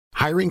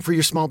Hiring for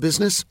your small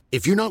business?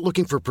 If you're not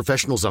looking for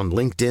professionals on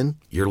LinkedIn,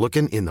 you're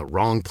looking in the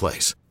wrong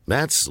place.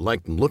 That's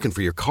like looking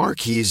for your car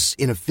keys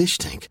in a fish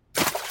tank.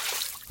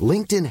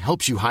 LinkedIn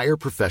helps you hire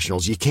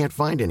professionals you can't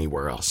find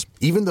anywhere else,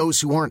 even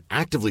those who aren't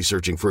actively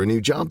searching for a new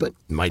job but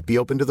might be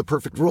open to the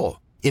perfect role.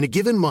 In a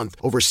given month,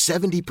 over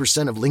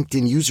 70% of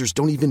LinkedIn users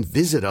don't even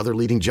visit other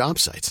leading job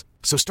sites.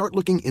 So start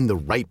looking in the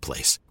right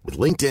place. With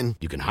LinkedIn,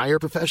 you can hire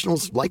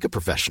professionals like a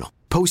professional.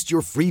 Post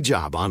your free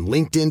job on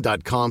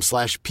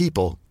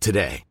linkedin.com/people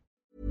today.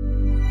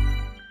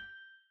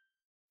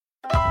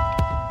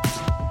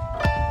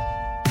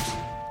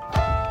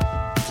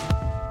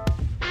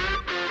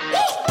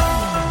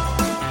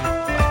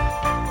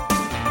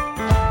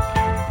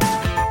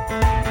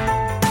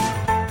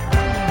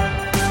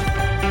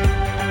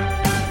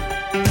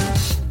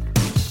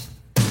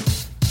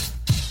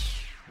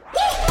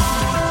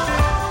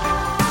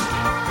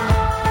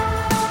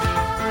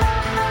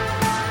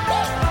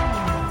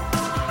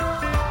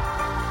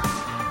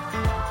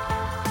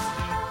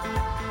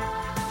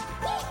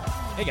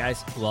 Hey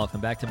guys,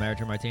 welcome back to Marriage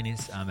or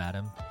Martinis. I'm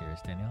Adam.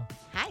 Here's Danielle.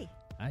 Hi.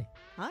 Hi.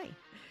 Hi.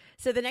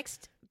 So the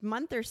next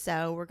month or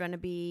so, we're going to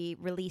be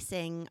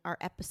releasing our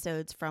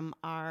episodes from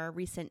our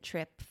recent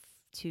trip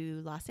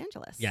to Los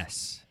Angeles.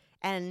 Yes.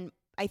 And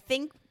I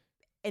think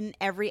in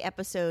every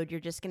episode,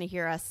 you're just going to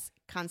hear us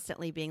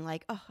constantly being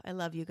like, oh, I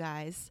love you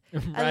guys.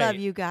 Right. I love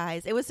you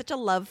guys. It was such a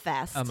love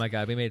fest. Oh my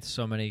God, we made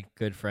so many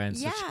good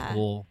friends. Yeah. Such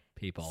cool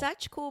people.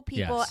 Such cool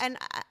people. Yes. And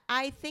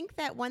I think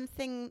that one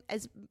thing,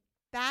 as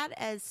bad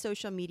as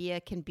social media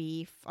can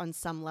be on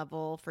some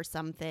level for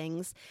some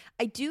things,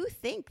 I do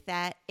think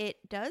that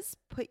it does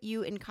put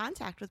you in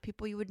contact with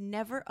people you would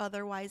never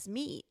otherwise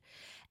meet.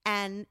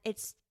 And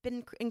it's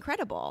been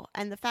incredible.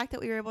 And the fact that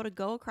we were able to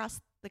go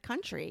across the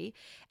country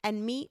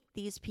and meet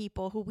these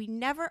people who we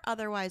never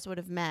otherwise would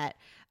have met,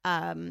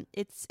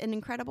 it's an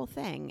incredible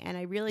thing. And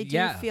I really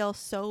do feel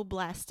so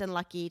blessed and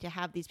lucky to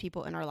have these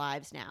people in our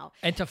lives now.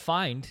 And to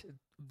find,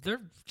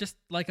 they're just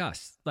like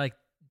us. Like,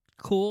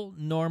 cool,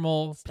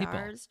 normal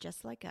Stars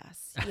just like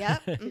us.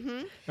 Yep.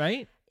 Mm-hmm.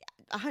 Right?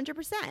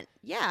 100%.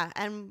 Yeah.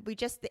 And we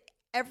just,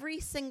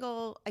 every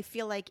single, I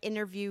feel like,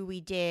 interview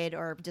we did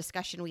or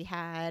discussion we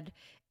had,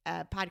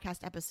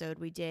 podcast episode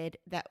we did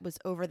that was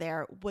over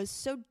there was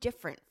so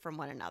different from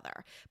one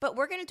another. But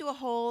we're going to do a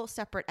whole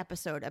separate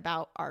episode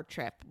about our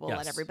trip. We'll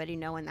let everybody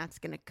know when that's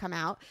going to come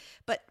out.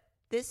 But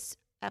this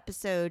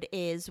episode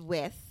is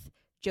with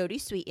Jodie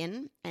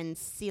Sweetin and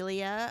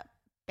Celia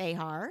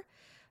Behar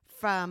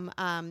from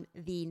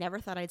the Never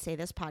Thought I'd Say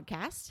This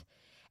podcast.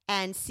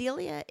 And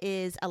Celia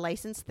is a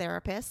licensed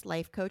therapist,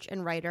 life coach,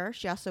 and writer.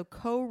 She also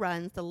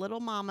co-runs the Little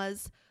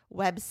Mamas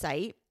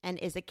website and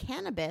is a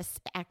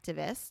cannabis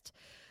activist,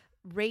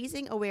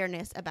 raising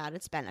awareness about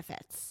its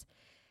benefits.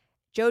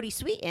 Jodie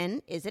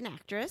Sweetin is an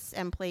actress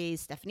and plays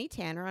Stephanie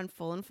Tanner on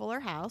Full and Fuller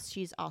House.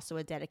 She's also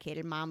a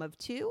dedicated mom of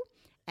two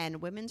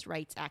and women's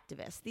rights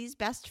activist. These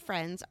best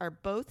friends are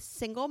both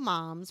single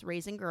moms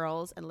raising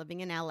girls and living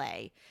in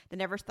LA. The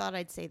Never Thought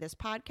I'd Say This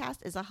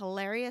podcast is a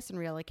hilarious and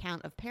real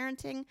account of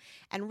parenting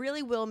and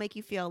really will make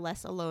you feel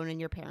less alone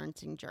in your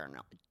parenting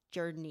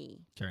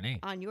journey.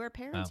 On your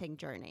parenting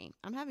journey.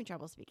 I'm having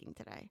trouble speaking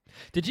today.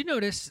 Did you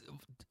notice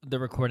the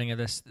recording of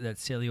this that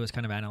Celia was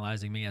kind of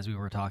analyzing me as we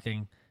were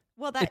talking?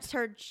 Well, that's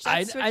what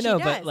I know, she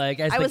does. but like,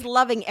 I was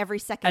loving every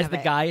second of it. As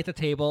the guy at the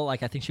table,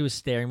 like I think she was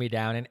staring me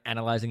down and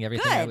analyzing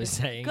everything I was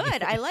saying.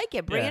 Good, I like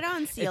it. Bring it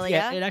on,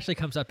 Celia. It actually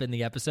comes up in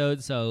the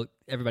episode, so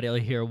everybody will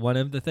hear one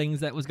of the things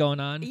that was going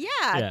on.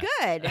 Yeah.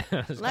 Good.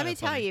 Let me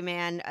tell you,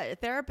 man,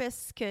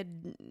 therapists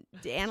could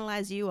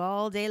analyze you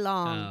all day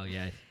long. Oh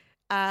yeah.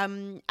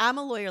 I'm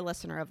a loyal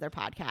listener of their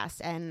podcast,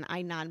 and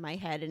I nod my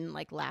head and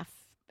like laugh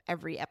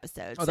every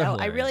episode. Oh, so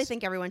I really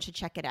think everyone should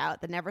check it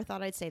out. The Never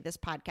Thought I'd Say This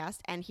podcast.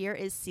 And here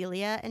is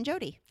Celia and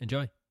Jodie.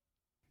 Enjoy.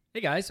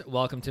 Hey guys,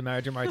 welcome to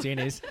Marriage or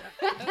Martinis.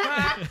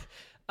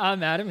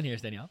 I'm Adam, and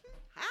here's Danielle.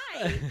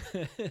 Hi.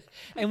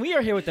 And we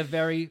are here with a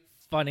very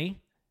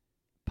funny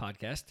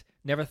podcast.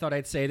 Never Thought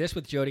I'd Say This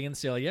with Jodie and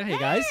Celia. Hey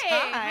guys.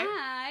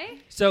 Hi.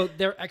 So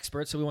they're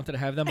experts, so we wanted to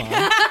have them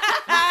on.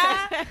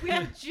 We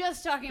were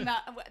just talking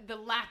about the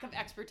lack of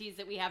expertise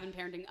that we have in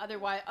parenting.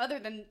 Other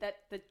than that,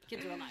 the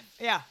kids are alive.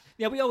 Yeah.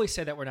 We always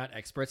say that we're not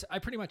experts. I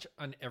pretty much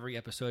on every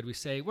episode we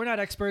say we're not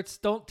experts.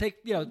 Don't take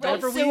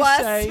whatever we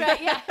say.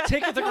 Right,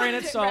 take it with a grain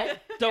of salt. Right.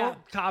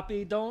 Don't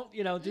copy. Don't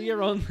do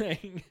your own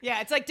thing. Yeah,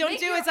 it's like don't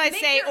do as I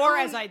say or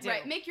as I do.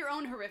 Right. Make your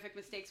own horrific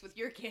mistakes with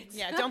your kids.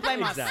 Yeah, don't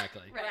blame us.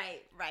 Exactly.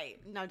 Right.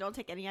 No, don't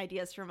take any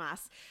ideas from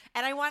us.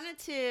 And I wanted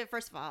to,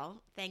 first of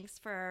all, thanks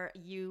for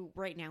you.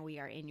 Right now we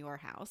are in your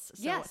house.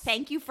 So yes.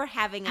 Thank you for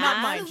having us.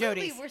 Not mine,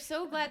 Absolutely. Jodie's. We're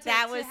so glad to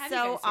That to was have so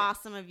you guys here.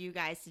 awesome of you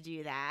guys to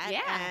do that.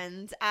 Yeah.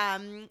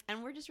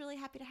 And we're just really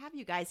happy to have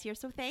you guys here.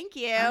 So thank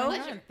you. Our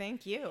pleasure.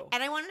 Thank you.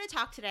 And I wanted to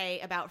talk today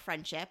about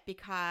friendship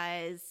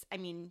because, I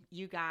mean,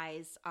 you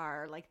guys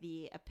are like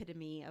the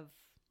epitome of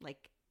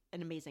like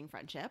an amazing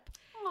friendship.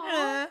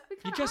 Aw, we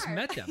You kinda just are.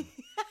 met them.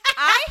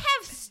 I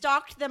have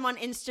stalked them on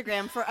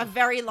Instagram for a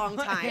very long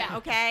time. Yeah.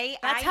 Okay,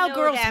 That's I how know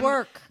girls them.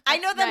 work. I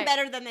know them right.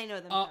 better than they know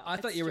themselves. I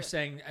thought you were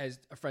saying as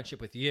a friendship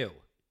with you.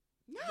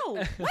 No,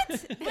 what?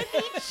 With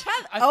each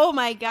other? Oh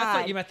my god! I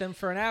thought you met them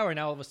for an hour, and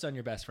now all of a sudden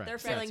you're best friends. They're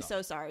That's feeling all.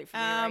 so sorry for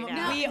me right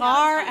now. We No,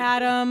 are, it's fine.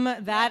 Adam.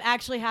 That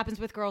actually happens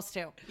with girls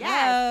too. Yes.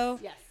 Hello.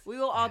 Yes. We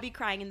will all be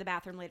crying in the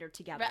bathroom later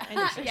together.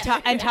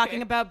 Yes. And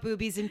talking about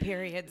boobies and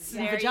periods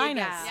and There you vaginas.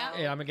 go. Yeah.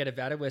 Yeah, I'm gonna get a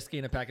vat of whiskey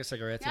and a pack of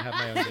cigarettes and have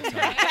my own good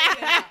time.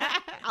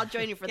 I'll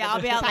join you for Yeah, the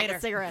I'll be out pack later.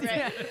 of cigarettes.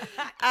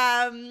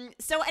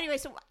 So anyway,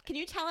 so can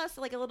you tell us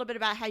like a little bit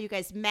about how you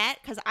guys met?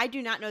 Because I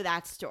do not know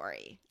that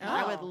story.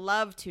 I would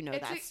love to know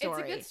that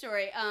story. It's a good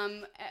story.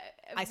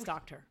 I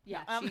stalked her.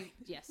 Yeah,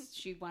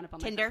 she wound up on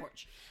Tinder?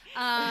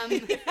 my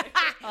front porch.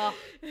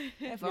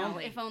 If No,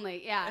 only. if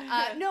only,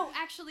 yeah. No,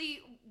 actually,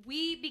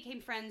 we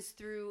became friends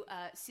through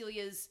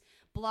Celia's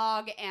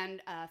blog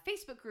and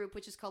Facebook group,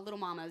 which is called Little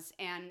Mamas,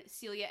 and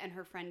Celia and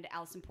her friend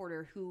Allison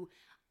Porter, who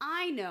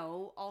I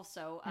know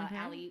also.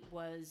 Allie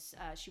was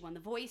she won The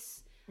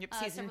Voice. Yep,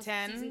 season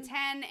 10. Season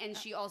 10, and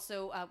she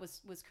also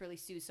was Curly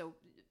Sue. So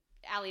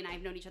Allie and I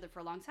have known each other for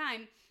a long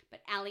time. But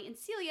Allie and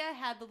Celia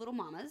had the Little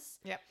Mamas.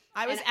 Yep.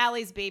 I was And-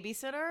 Allie's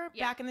babysitter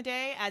Yeah. back in the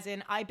day, as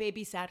in I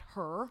babysat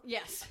her.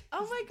 Yes.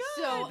 Oh my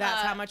god! So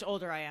That's how much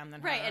older I am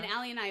than Right, her. and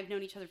Allie and I have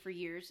known each other for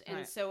years, and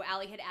Right. so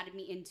Allie had added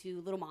me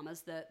into Little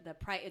Mamas,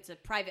 it's a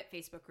private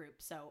Facebook group.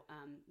 So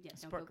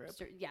Support group.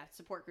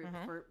 Support group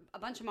for a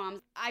bunch of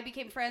moms. I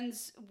became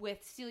friends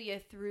with Celia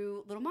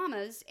through Little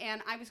Mamas,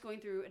 and I was going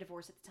through a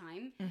divorce at the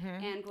time, and going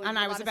And through I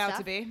a was lot of about stuff,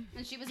 to be.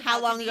 and she was. How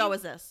about to long be. ago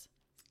was this?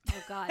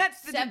 Oh God,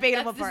 That's the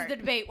debatable This part. is the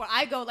debate where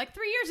I go like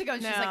 3 years ago,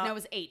 and she's like, No. no, it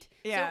was 8.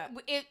 Yeah.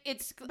 So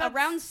it's About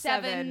around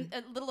 7.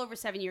 a little over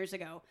 7 years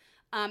ago.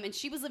 And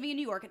she was living in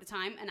New York at the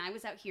time, and I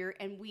was out here,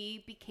 and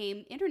we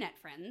became internet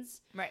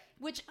friends. Right.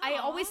 Which I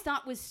always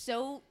thought was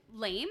so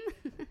lame.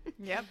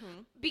 Yep.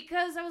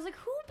 Because I was like,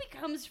 who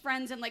becomes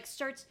friends and like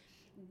starts,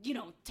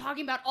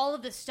 talking about all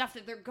of the stuff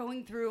that they're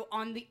going through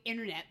on the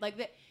internet? Like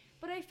that.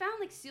 But I found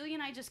like Celia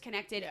and I just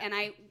connected, and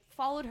I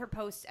followed her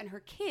posts and her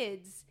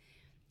kids.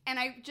 And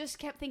I just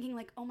kept thinking,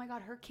 like, oh my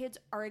God, her kids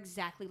are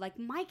exactly like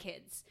my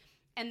kids.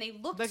 And they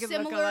look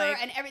similar, alike.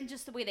 and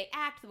just the way they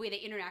act, the way they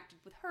interacted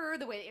with her,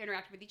 the way they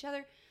interacted with each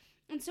other.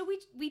 And so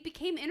we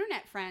became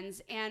internet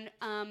friends. And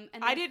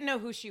I didn't know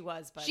who she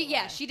was, but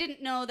she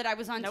didn't know that I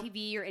was on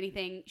TV or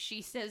anything.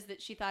 She says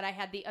that she thought I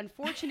had the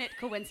unfortunate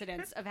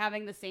coincidence of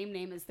having the same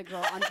name as the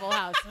girl on Full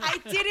House. I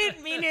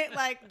didn't mean it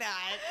like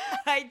that.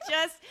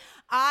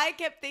 I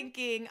kept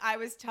thinking I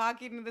was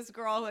talking to this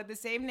girl who had the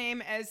same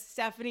name as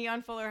Stephanie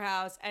on Fuller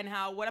House, and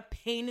how what a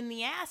pain in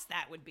the ass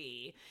that would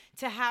be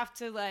to have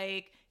to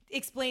like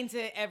explain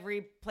to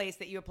every place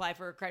that you apply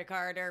for a credit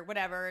card or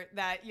whatever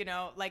that,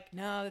 like,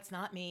 no, that's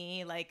not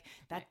me. Like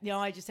that,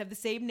 I just have the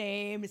same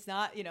name. It's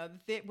not,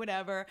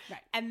 whatever. Right.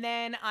 And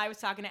then I was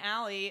talking to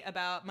Allie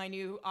about my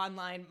new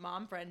online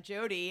mom friend,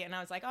 Jody. And I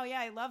was like, oh yeah,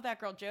 I love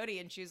that girl, Jody.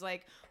 And she's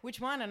like, which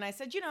one? And I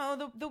said,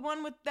 the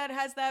one that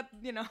has that,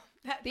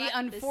 The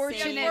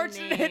unfortunate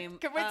name.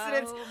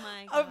 coincidence Oh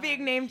my of God.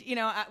 being named,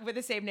 with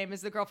the same name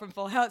as the girl from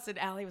Full House. And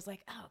Allie was like,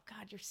 oh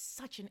God, you're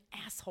such an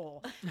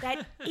asshole.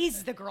 That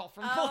is the girl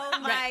from Full House. Oh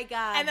my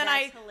god! And then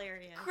that's I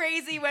hilarious.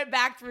 crazy went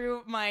back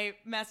through my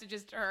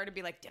messages to her to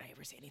be like, did I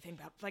ever say anything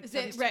about like, Is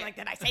it- like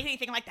did I say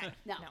anything like that?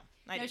 No,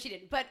 I didn't. she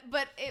didn't. But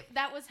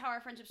that was how our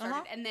friendship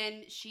started. And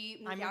then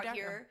she moved out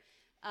here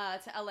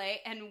to LA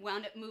and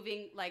wound up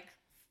moving like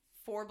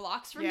 4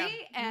 blocks from Yeah.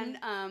 me. And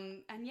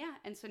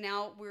and so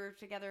now we're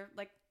together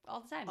like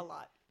all the time. A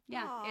lot.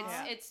 Yeah,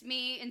 Aw. it's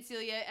me and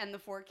Celia and the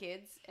 4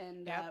 kids,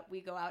 and Yep.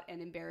 we go out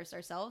and embarrass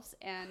ourselves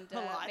and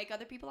lot. make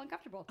other people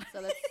uncomfortable.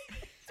 So that's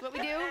what we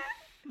do.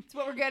 It's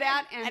what we're good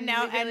at. And we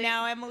now really-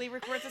 Emily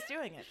records us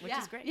doing it, which yeah.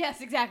 is great.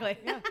 Yes, exactly.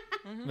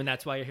 And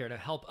that's why you're here to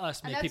help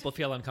us make that's- people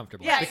feel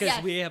uncomfortable. Yes, because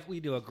yes.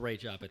 we do a great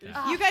job at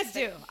that. You guys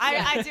do.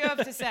 I do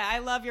have to say, I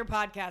love your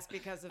podcast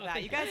because of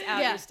that. You guys out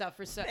Yeah. yourself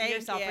for so Thank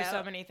yourself for you.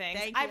 so many things.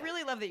 Thank I you.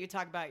 really love that you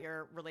talk about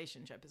your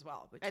relationship as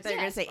well. Which I is thought you were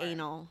gonna yes, say but-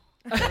 anal.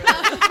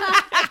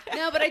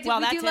 No, but I do. Well,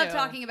 we that do love too.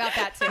 talking about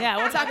that too. Yeah,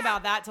 we'll talk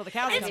about that till the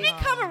cows It's come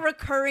become home. a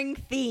recurring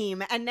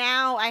theme, and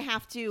now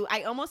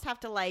I almost have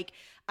to like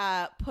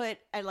put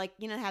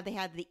how they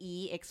had the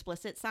E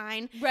explicit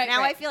sign. Right, now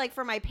right. I feel like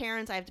for my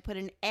parents I have to put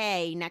an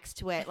A next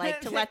to it,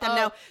 like to let them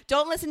know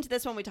don't listen to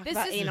this when we talk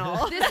about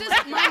anal. This is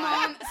my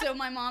mom. So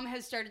my mom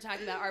has started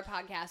talking about our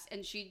podcast,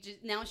 and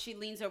now she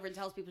leans over and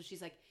tells people,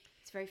 she's like,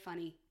 "It's very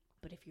funny,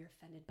 but if you're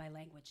offended by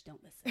language,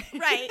 don't listen."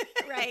 right.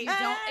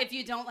 If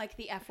you don't like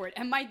the F word.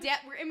 And my dad,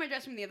 we're in my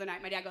dressing room the other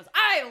night. My dad goes,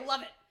 "I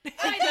love it.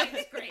 I think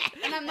it's great."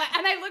 And I'm like,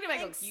 and I look at him,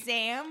 I go,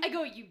 Sam. I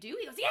go, "You do?"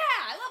 He goes, "Yeah,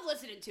 I love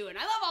listening to it. And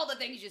I love all the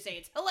things you say.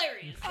 It's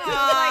hilarious."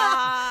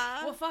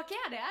 Aw. Well, fuck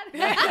yeah,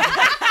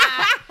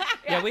 Dad.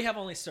 Yeah, we have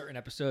only certain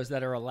episodes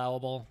that are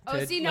allowable to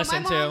Oh, see, no, my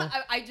listen mom,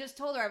 to. I just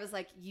told her, I was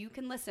like, you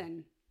can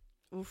listen,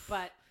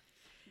 but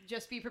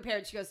just be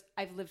prepared. She goes,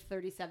 I've lived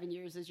 37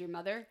 years as your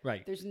mother.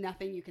 Right. There's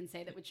nothing you can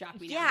say that would shock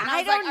me. Yeah, now. And I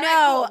was don't like, know.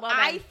 all right, cool, well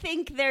I then.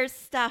 think there's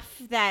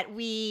stuff that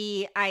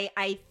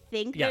I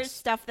think there's Yes.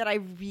 stuff that I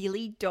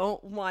really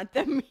don't want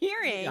them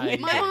hearing. Yeah,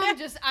 My mom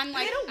just, I'm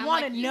like, They don't I'm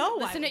wanna like, you know,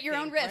 I Listen would at your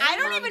own think, risk. right? I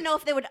don't Mom. even know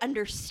if they would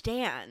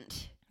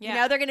understand. Yeah. You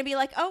know, they're going to be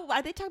like, "Oh,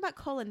 are they talking about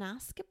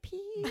colonoscopy?"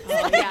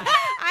 Oh, yeah.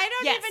 I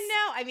don't Yes. even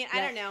know. I mean,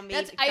 I don't know.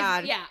 Maybe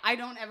God. I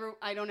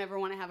don't ever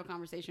want to have a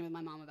conversation with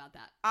my mom about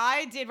that.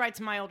 I did write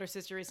to my older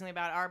sister recently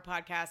about our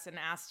podcast and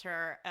asked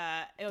her,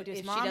 does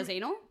If mom she does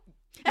anal,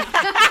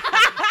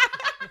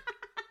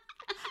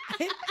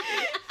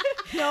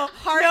 no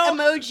Heart no,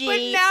 emoji. But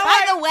now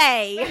By I, the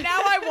way, but now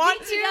I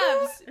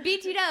want to.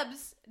 BT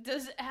Dubs.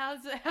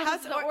 How's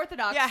the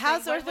Orthodox? Yeah,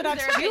 how's thing? What is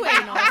Orthodox there do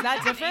about anal? Is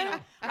that different? anal?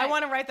 I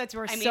want to write that to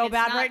her I mean, so it's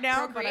bad not right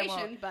now, but I procreation,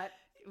 won't. but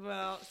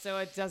Well, so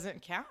it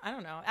doesn't count. I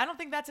don't know. I don't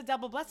think that's a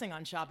double blessing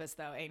on Shabbos,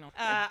 though. Anal.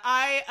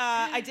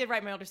 I did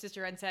write my older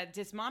sister and said,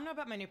 "Does mom know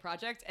about my new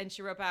project?" And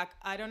she wrote back,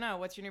 "I don't know.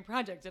 What's your new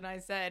project?" And I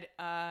said,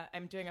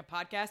 "I'm doing a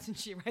podcast." And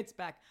she writes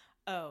back,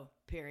 "Oh,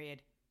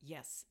 period.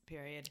 Yes,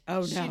 period.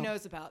 Oh, She no.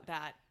 knows about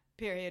that.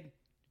 Period.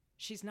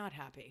 She's not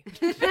happy."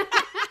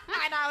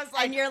 and I was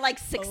like, and you're like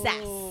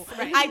success. Oh.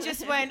 I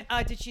just went,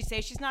 did she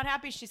say she's not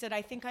happy? She said,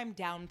 I think I'm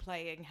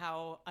downplaying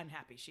how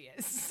unhappy she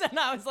is. And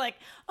I was like,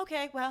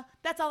 okay, well,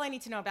 that's all I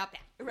need to know about that.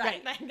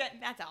 Right.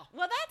 That's all.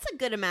 Well, that's a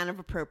good amount of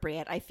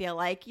appropriate. I feel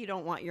like you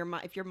don't want your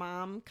mom, if your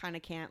mom kind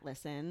of can't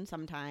listen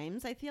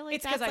sometimes, I feel like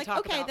It's 'cause that's I like, talk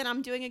okay, about- then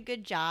I'm doing a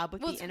good job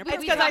with the It's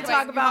inappropriate. because I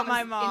talk about my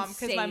your mom,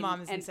 because my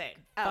mom is and insane.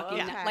 Oh,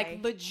 fucking okay. like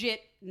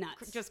legit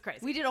nuts. Just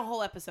crazy. We did a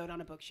whole episode on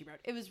a book she wrote.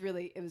 It was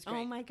great.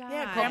 Oh my God.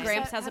 Yeah,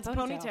 Gramps has a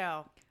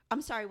ponytail.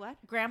 I'm sorry, what?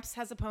 Gramps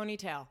has a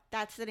ponytail.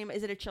 That's the name.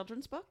 Is it a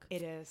children's book?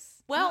 It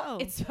is. Well, Oh.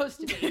 it's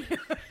supposed to be.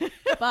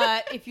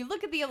 But if you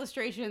look at the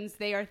illustrations,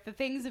 they are the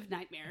things of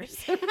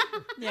nightmares.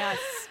 Yes.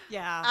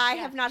 Yeah. I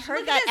have not heard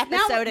Look that at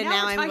this. episode, and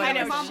now we're I'm talking going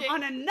about to mom shit.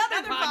 on another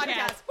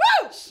podcast.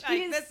 Woo!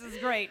 She's- This is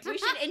great. We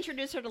should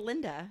introduce her to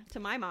Linda, to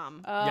my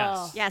mom.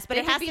 Oh. Yes, but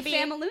They it has could to be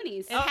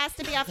Famaloonies. It has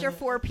to be after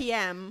 4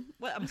 p.m.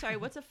 What? I'm sorry.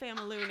 What's a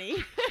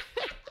famaloony?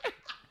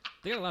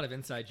 They got a lot of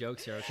inside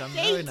jokes here, which I'm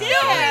They really do. not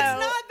No, getting. it's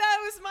not. That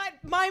was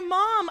my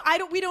mom.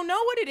 We don't know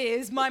what it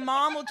is. My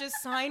mom will just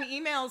sign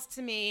emails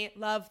to me.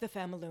 Love the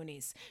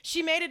Famaloonies.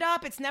 She made it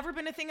up. It's never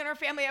been a thing in our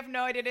family. I have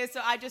no idea what it is.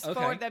 So I just Okay.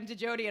 forward them to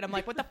Jody, and I'm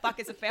like, what the fuck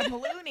is a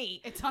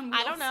Famaloony? It's on I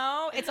wheels. don't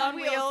know. It's on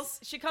wheels.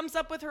 She comes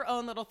up with her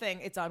own little thing.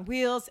 It's on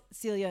wheels.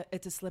 Celia,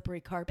 it's a slippery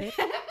carpet.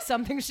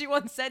 Something she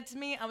once said to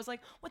me. I was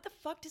like, what the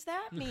fuck does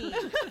that mean?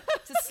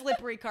 It's a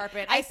slippery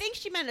carpet. I think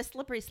she meant a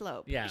slippery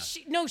slope. Yeah.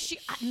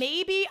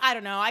 Maybe, I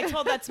don't know. I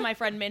told that to my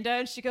friend Minda,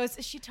 and she goes,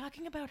 is she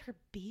talking about her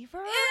beaver?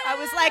 I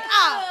was like,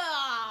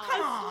 oh,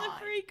 come on.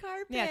 Slippery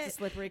carpet. Yeah, it's a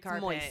slippery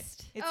carpet.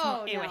 moist. It's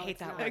Oh, ew, I no, hate it's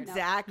that not. word.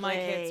 Exactly. My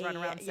kids run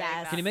around saying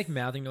that. Can you make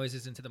mouthing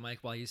noises into the mic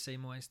while you say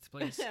moist,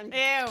 please?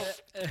 Ew.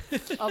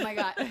 Oh my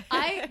god!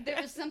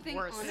 There was something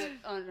Worse.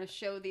 on a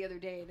show the other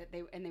day that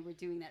they were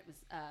doing that was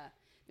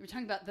they were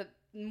talking about the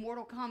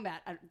Mortal Kombat.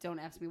 Don't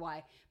ask me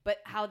why, but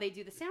how they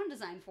do the sound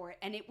design for it,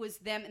 and it was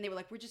them, and they were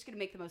like, "We're just going to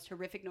make the most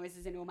horrific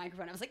noises into a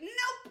microphone." I was like,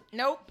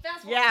 "Nope,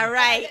 that's Yeah, wrong."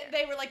 right.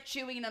 They were like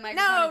chewing in the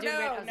microphone. and doing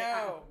weird- I was like,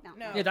 no.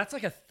 no. Yeah, that's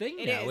like a thing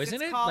It now, is.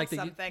 isn't It's it? called Like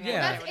something.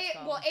 yeah. That's it.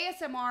 Well,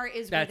 ASMR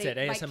is That's where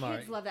it, my ASMR.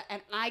 kids love that,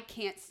 and I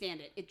can't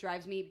stand it. It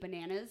drives me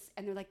bananas.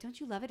 And they're like, "Don't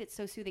you love it? It's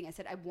so soothing." I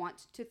said, "I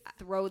want to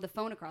throw the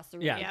phone across the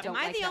room." Yeah. I Yeah, don't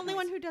Am I like the that only noise.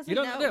 one who doesn't You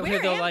don't know? know. Where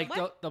They'll am- like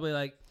what? they'll be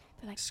like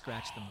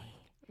scratch the mic.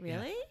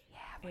 Really?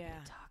 Yeah.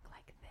 Talk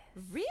like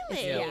this.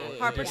 Really? Yeah.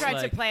 Harper Just tried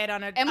like- to play it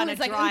on a Emily's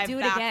like, "Ooh, drive do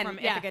it back again." from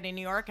Yeah. Ithaca to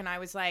New York, and I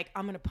was like,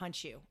 I'm going to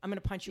punch you. I'm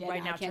going to punch you Yeah,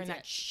 right no, I now. can't Turn do that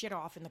it. shit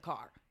off in the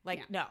car. Like,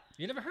 Yeah. no.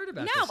 You never heard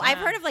about No, this? I've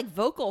huh? heard of like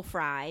vocal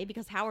fry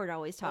because Howard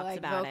always talks Like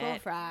about vocal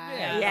it. fry.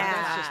 Yeah, Yeah.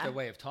 that's just a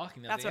way of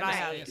talking. Though. That's The what I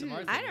ASMR have. thing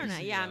I don't is, know.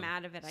 you Yeah, I'm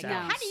out of it. I guess.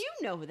 sounds. How do you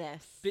know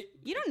this? Bi-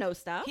 You don't know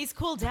stuff. He's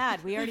cool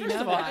dad. We already First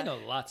know of all, that. I know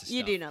lots of stuff.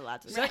 You do know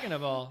lots of stuff. Second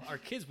of all, our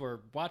kids were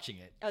watching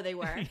it. Oh, they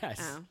were? Yes.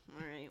 Oh,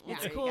 all right. Well,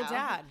 He's there a you cool go.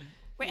 dad.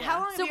 Wait, Yeah. how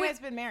long have So you wait- guys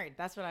been married?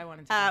 That's what I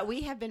wanted to know.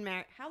 We have been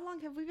married. How long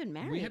have we been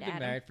married? We have been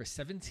Adam? married for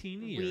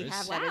 17 years. We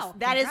have. Wow.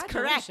 That is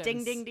correct. Ding,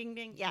 Congratulations. ding, ding,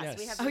 ding. Yes, Yes.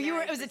 we have. Oh, been you were.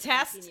 married It was a for 17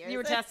 test. years. You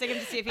were testing him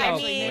to see if he I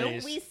actually mean,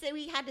 knew.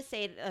 we had to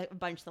say it a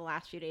bunch the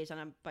last few days on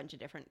a bunch of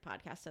different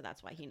podcasts, so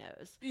that's why he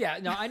knows. Yeah,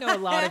 no, I know a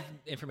lot of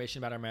information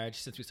about our marriage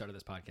since we started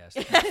this podcast.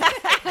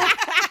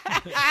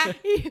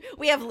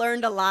 We have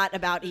learned a lot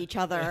about each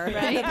other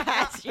in the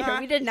past year.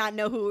 We did not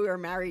know who we were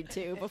married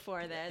to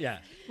before this. Yeah,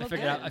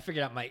 I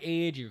figured out my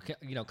age. You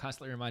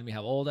constantly remind me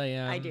how old I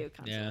am. I do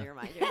constantly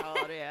remind you how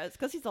old he is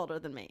because he's older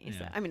than me.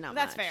 So Yeah. I mean, not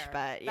That's much, fair.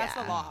 but yeah. That's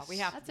the law. We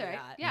have That's to all do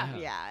right. that. Yeah.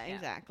 Yeah,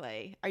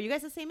 exactly. Are you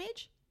guys the same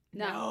age?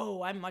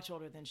 No. I'm much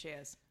older than she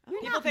is. You're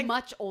People not think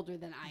much older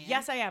than I am.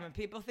 Yes, I am, and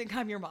people think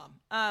I'm your mom.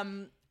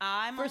 I'm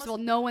First of all,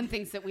 no one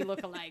thinks that we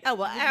look alike. Oh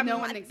well, no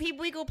one thinks.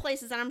 we go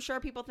places, and I'm sure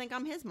people think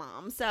I'm his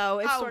mom. So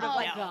it's sort of oh,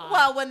 like, no.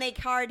 well, when they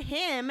card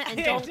him and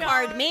don't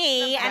card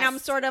me, the and I'm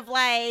best. sort of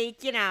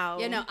like, you know,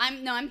 Yeah, no,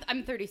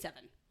 I'm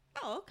 37.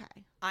 Oh,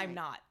 okay. I'm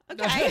not.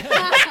 Okay.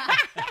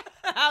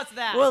 How's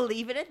that? We'll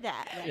leave it at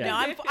that. Yeah.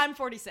 No, I'm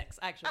 46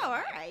 actually. Oh, all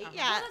right. Well,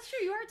 Yeah. that's true.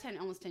 You are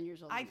almost 10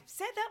 years old. I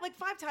said that like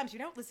 5 times. You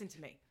don't listen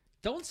to me.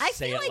 Don't I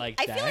say feel it like,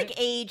 like I that. feel like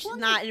age,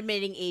 not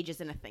admitting age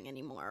isn't a thing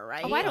anymore,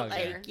 right? Oh, I don't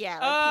Okay. care. Yeah.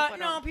 Like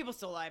people No, don't- people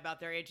still lie about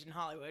their age in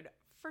Hollywood.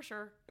 For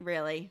sure.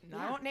 Really? No,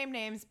 I won't name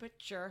names, but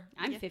sure.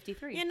 I'm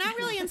 53. You're not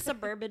really in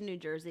suburban New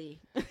Jersey.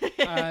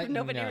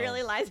 Nobody no.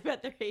 really lies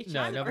about their age.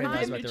 No, in nobody urban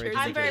lies New about their age.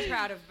 Jersey. I'm very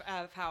proud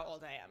of how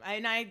old I am.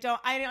 And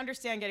I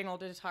understand getting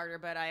older is harder,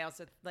 but I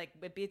also, like,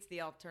 it beats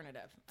the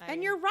alternative.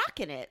 And you're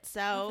rocking it,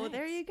 so thanks.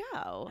 there you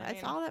go. I That's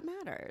mean, all that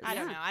matters. I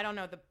don't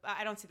know.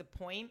 I don't see the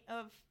point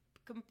of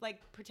like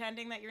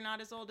pretending that you're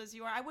not as old as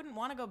you are. I wouldn't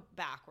want to go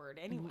backward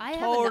anyway.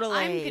 Totally.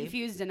 I'm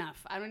confused enough.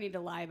 I don't need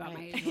to lie about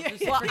my age. I'll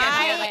just Well, forget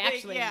I- what I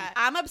actually yeah. am.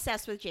 I'm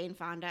obsessed with Jane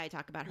Fonda. I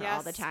talk about her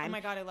all the Yes. time. Oh my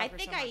God, I love her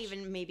think so I much.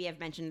 even maybe have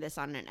mentioned this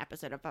on an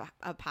episode of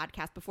a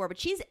podcast before, but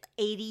she's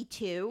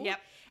 82. Yep.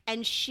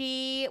 And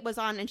she was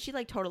on, and she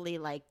like totally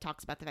like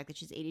talks about the fact that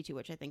she's 82,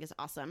 which I think is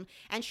awesome.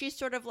 And she's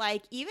sort of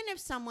like, even if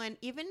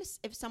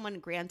someone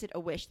granted a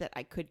wish that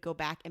I could go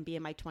back and be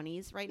in my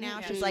 20s right now,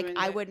 Yeah. she's You like, wouldn't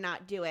I do it. would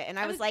not do it. And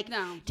I was would- like,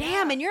 no.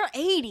 damn, and you're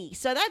 80,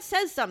 so that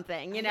says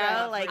something, you know?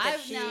 Yeah. Like that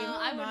she, I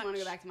wouldn't want to much.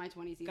 go back to my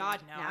 20s either.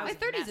 God, no. No. I My was a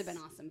 30s have mess. been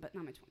awesome, but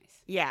not my 20s.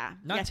 yeah,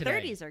 Not yeah, today.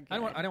 30s are good. I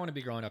don't want to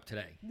be growing up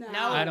today. No.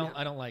 I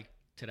don't like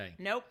today.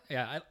 Nope.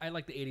 Yeah, I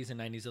like the 80s and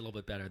 90s a little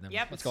bit better than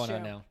Yep, what's it's going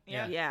on true. now.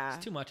 Yeah. Yeah.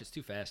 It's too much. It's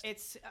too fast.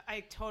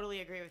 I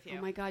totally agree with you.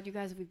 Oh my God, you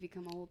guys, we've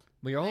become old.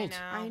 We're I old. know.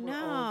 I We're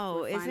know,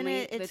 old. We're isn't finally-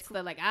 it? It's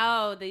they're like,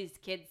 oh, these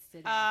kids.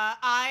 Today.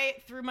 I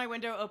threw my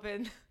window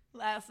open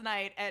last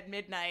night at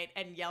midnight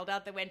and yelled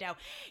out the window,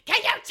 "Can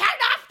you turn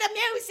off the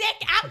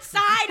music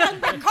outside on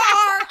the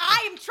car?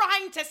 I am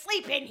trying to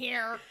sleep in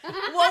here."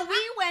 Well,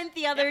 we went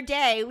the other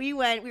day. We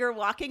were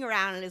walking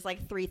around and it's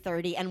like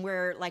 3:30 and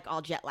we're like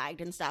all jet lagged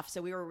and stuff.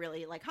 So we were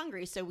really like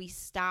hungry. So we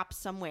stopped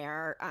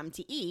somewhere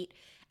to eat.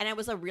 And it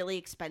was a really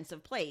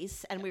expensive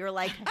place. And we were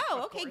like,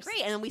 oh, okay,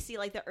 great. And then we see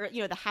like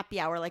the happy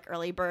hour, like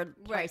early bird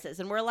prices.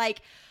 And we're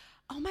like,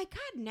 oh my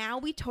God, now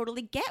we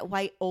totally get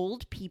why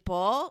old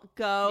people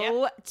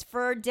go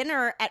for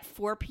dinner at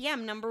 4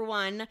 p.m. Number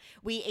one,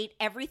 we ate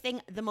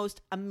everything, the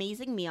most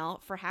amazing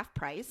meal for half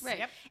price. Right.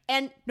 Yep.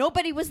 And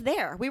nobody was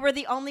there. We were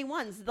the only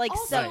ones. Like,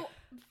 Also, so.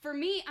 for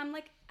me, I'm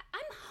like, I'm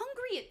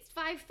hungry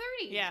at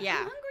 5:30. Yeah. Yeah.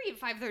 I'm hungry at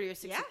 5:30 or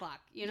 6 o'clock.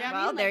 You know what I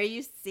Well, mean? there Like,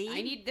 you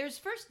see. there's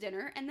first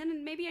dinner, and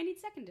then maybe I need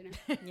second dinner.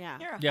 Yeah.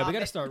 You're a Yeah, we hobbit. got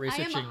to start I am a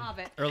researching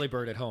hobbit. early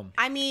bird at home.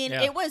 I mean,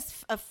 Yeah. it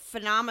was a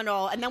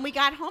phenomenal. And then we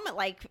got home at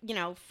like,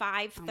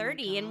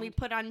 5:30 and we God.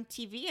 put on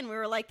TV and we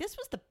were like, this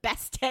was the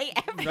best day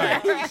ever.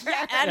 Right. And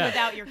Yeah.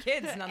 without your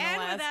kids, And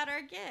nonetheless. without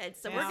our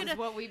kids. So Yeah. we're This going is to.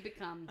 what we've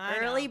become. I know.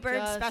 Early bird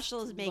Just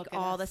specials make look at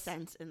all the us.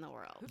 sense in the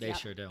world. They Yep.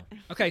 sure do.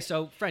 Okay,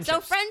 so friendships.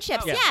 So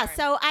friendships, Oh, yeah. sorry.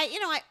 So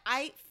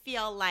I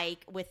feel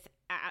like with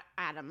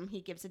Adam,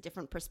 he gives a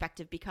different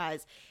perspective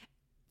because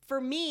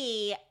for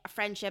me,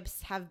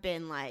 friendships have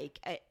been like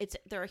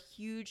they're a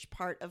huge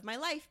part of my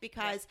life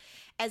because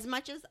as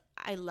much as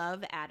I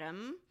love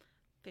Adam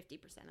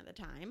 50% of the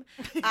time,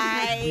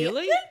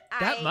 Really?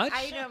 That much?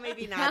 I know,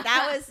 maybe not.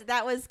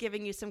 That was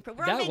giving you some.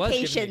 We're That on was giving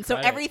vacation, you so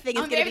credit. everything is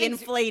going to be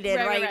Everything's- inflated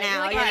right You're now.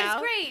 like, you oh, know?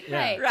 it's great.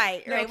 Yeah. Right.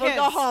 Right. No We'll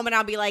go kids. home and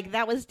I'll be like,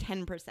 that was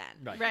 10%.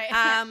 Right.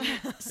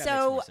 Right.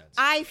 So more sense.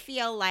 I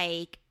feel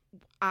like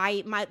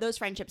those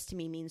friendships to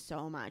me mean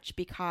so much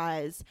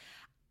because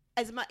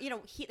as much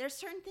there's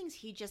certain things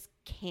he just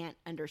can't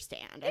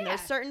understand, and there's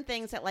Yeah. certain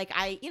things that like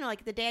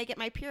like the day I get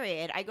my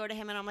period, I go to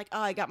him and I'm like, oh,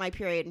 I got my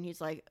period, and he's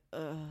like,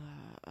 ugh.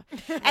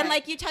 And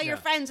like you tell your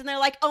Yeah. friends and they're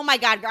like, oh my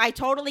God, I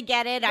totally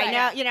get it. I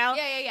Right. know,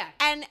 Yeah.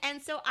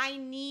 and so I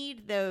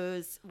need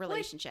those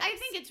relationships. I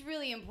think it's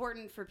really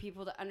important for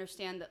people to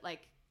understand that,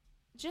 like,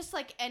 just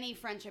like any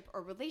friendship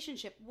or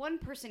relationship, one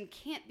person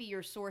can't be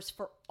your source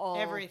for all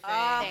Everything.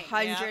 things.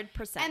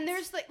 100%. And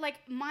there's like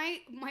my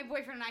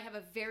boyfriend and I have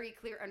a very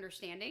clear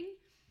understanding.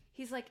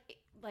 He's like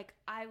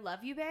I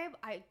love you, babe.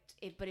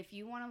 But if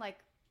you want to like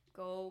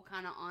go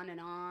kind of on and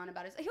on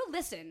about it, he'll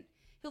listen.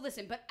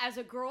 But as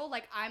a girl,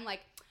 like I'm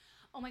like,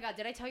 oh my God,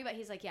 did I tell you about?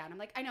 He's like, yeah, and I'm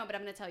like, I know, but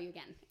I'm gonna tell you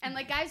again. And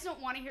like guys don't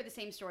want to hear the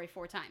same story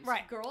 4 times.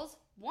 Right. Girls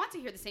want to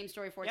hear the same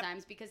story 4 Yep.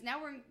 times because now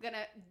we're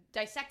gonna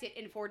dissect it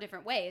in 4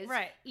 different ways.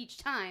 Right. Each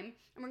time,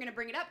 and we're gonna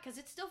bring it up because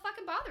it's still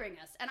fucking bothering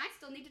us, and I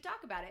still need to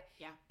talk about it.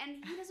 Yeah.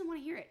 And he doesn't want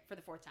to hear it for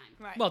the 4th time.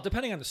 Right. Well,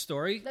 depending on the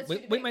story, Let's we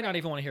do debate, might not right.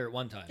 even want to hear it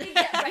one time.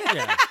 Yeah, right.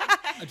 Yeah.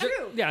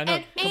 True. Yeah, no,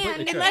 and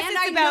completely true. unless and it's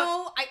I about-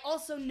 know, I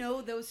also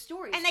know those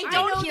stories. and they I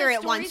don't know hear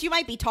those it once. stories. You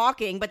might be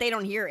talking, but they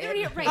don't hear it. They don't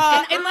hear it, right.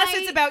 And Unless I-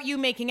 it's about you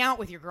making out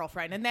with your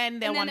girlfriend, and then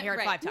they'll and want then- to hear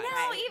it right. 5 times.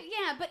 No,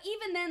 yeah, but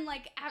even then,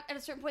 like at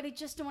a certain point, they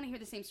just don't want to hear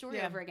the same story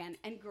Yeah. over again,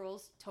 and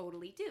girls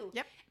totally do.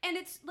 Yep. And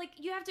it's like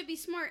you have to be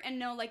smart and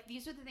know like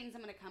these are the things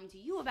I'm going to come to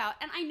you about,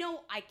 and I know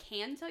I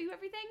can tell you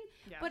everything,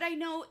 Yeah. but I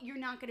know you're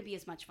not going to be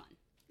as much fun.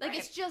 Like Right.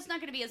 it's just not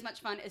going to be as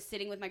much fun as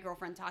sitting with my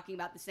girlfriend talking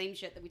about the same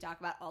shit that we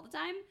talk about all the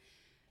time,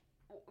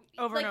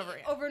 Over and Like, over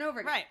again. over and over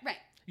again. Right. Right.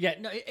 Yeah,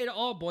 no, it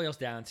all boils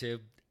down to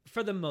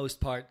for the most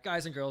part,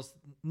 guys and girls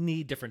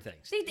need different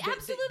things. They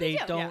absolutely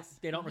do. Don't. Yes.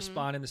 They don't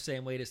respond in the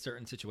same way to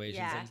certain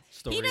situations and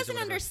stories. He doesn't or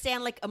whatever.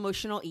 understand like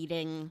emotional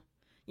eating.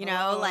 You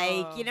know,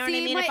 like, you know what I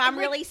mean? If I'm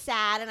really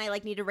sad and I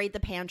like need to raid the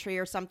pantry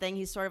or something,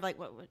 he's sort of like,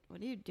 what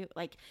do you do?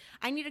 Like,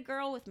 I need a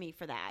girl with me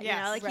for that. Yes,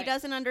 you know, like right. he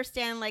doesn't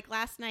understand. Like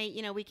last night,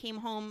 you know, we came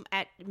home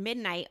at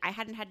midnight. I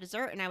hadn't had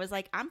dessert and I was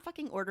like, I'm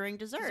fucking ordering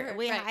dessert.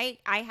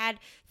 I had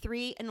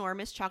 3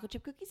 enormous chocolate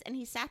chip cookies and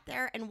he sat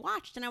there and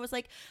watched. And I was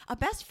like, a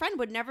best friend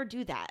would never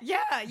do that. Yeah,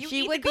 you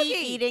she eat would the be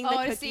cookie. eating the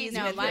cookies. See,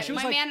 no, with my you.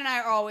 was like- man and I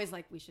are always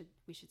like, we should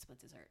split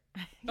dessert.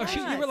 Oh,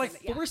 you were like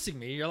forcing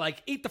me. You're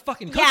like, eat the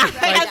fucking cookie. Yeah,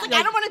 Like, I was like,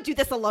 I don't want to do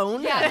this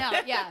alone.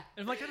 Yeah, yeah.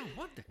 And I'm like, I don't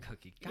want the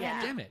cookie. God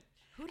Yeah. damn it.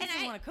 Who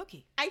doesn't want a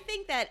cookie? I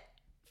think that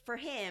for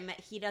him,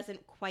 he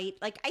doesn't quite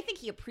like. I think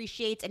he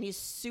appreciates and he's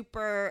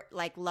super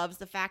like loves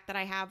the fact that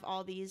I have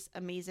all these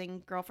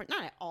amazing girlfriends.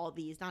 Not all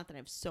these, not that I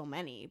have so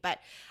many, but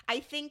I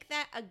think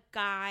that a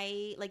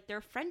guy like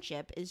their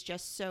friendship is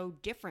just so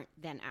different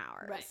than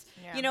ours. Right.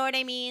 Yeah. You know what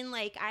I mean?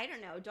 Like I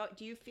don't know.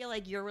 Do you feel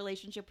like your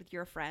relationship with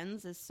your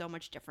friends is so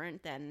much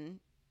different than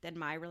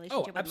my Oh,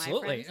 relationship with my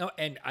absolutely. friends?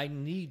 Oh, and I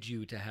need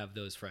you to have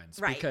those friends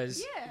Right. because,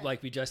 Yeah.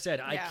 like we just said,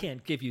 I Yeah.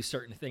 can't give you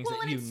certain things Well,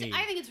 that and you it's, need.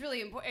 I think it's really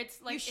important. It's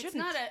like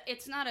shouldn't.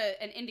 it's not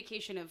an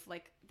indication of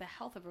like the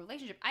health of a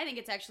relationship. I think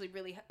it's actually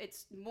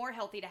it's more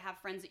healthy to have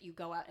friends that you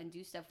go out and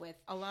do stuff with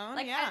Alone?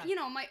 Like Yeah. you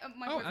know, my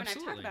boyfriend and I've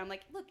absolutely. talked about. I'm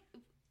like, look,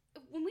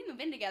 when we move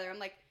in together, I'm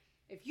like,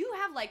 if you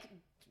have like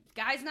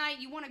guys' night,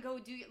 you want to go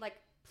do like.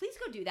 Please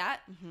go do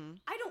that. Mm-hmm.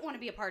 I don't want to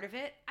be a part of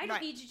it. I don't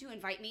Right. need you to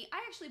invite me. I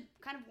actually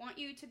kind of want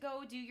you to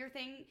go do your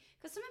thing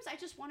because sometimes I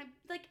just want to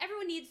like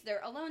everyone needs their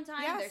alone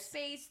time, their Yes.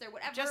 space, their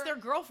whatever. Just their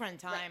girlfriend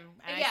time.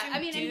 And Yeah, assume I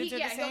mean, and dudes are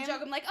the he'll same.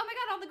 joke. I'm like, oh my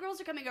god, all the girls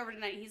are coming over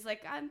tonight. He's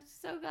like, I'm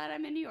so glad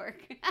I'm in New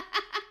York.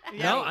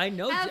 No, I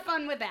know. Have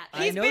fun with that.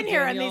 I He's know been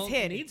here and Danielle he's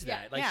hid. needs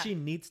Yeah. that. Like Yeah. she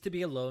needs to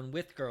be alone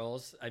with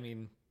girls. I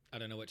mean, I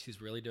don't know what she's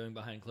really doing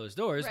behind closed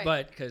doors, Right.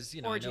 but because I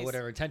know Orgies. what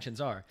her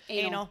intentions are.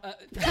 Anal.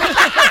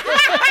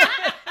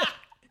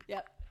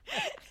 Yep.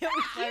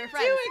 We're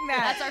friends. doing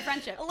that. That's our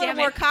friendship. A little Damn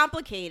more it.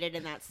 complicated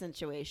in that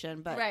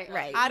situation, but Right.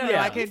 I don't know.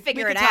 Yeah. I could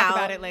figure we it could talk out.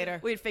 about it later.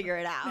 We'd figure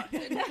it out.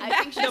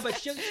 I think she's No, but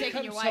she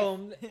taking your comes wife.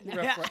 home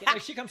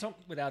like she comes home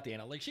without the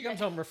anal. Like she comes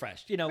home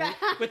refreshed, you know,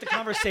 with the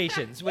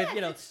conversations, with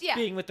Yeah.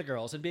 being with the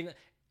girls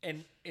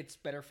and it's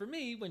better for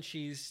me when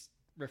she's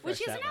refreshed. When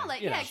she has that an way,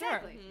 outlet. you know. Yeah,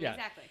 exactly. Yeah.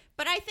 Exactly.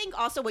 But I think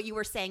also what you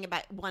were saying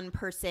about one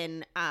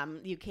person,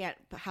 you can't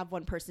have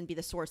one person be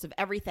the source of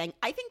everything.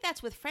 I think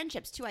that's with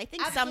friendships too. I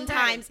think Absolutely.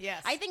 sometimes,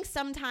 Yes. I think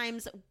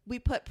sometimes we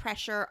put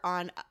pressure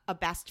on a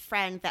best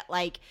friend that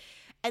like,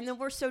 and then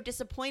we're so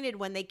disappointed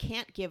when they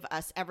can't give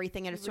us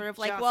everything. And it's sort of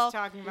like, just well,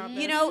 talking about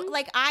you this. know,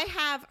 like I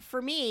have,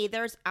 for me,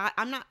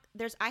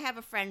 I have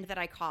a friend that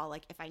I call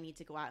like if I need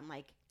to go out and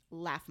like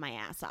laugh my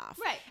ass off.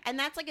 Right. And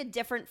that's like a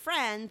different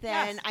friend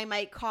than Yes. I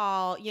might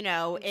call, you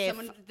know, if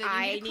Someone that you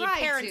I need to need cry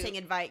parenting to.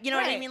 advice. You know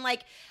what I Right. mean?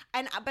 Like,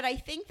 but I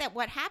think that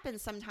what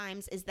happens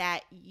sometimes is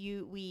that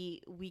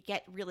we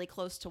get really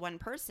close to one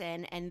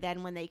person, and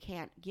then when they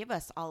can't give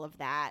us all of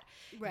that,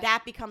 Right.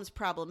 that becomes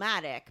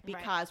problematic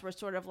because we're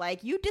sort of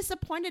like, you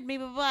disappointed me,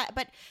 blah, blah, blah.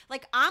 But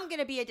like, I'm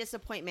gonna be a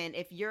disappointment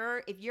if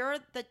you're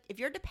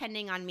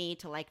depending on me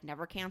to like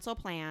never cancel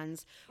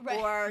plans Right.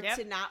 or Yep.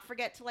 to not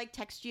forget to like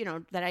text you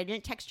know that I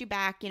didn't text you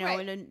back, you know,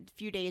 Right. in a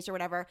few days or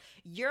whatever.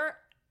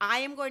 I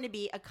am going to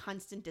be a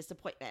constant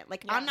disappointment.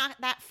 Like I'm Yeah.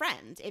 not that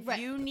friend. If Right.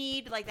 you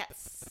need like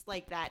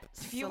that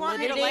If you want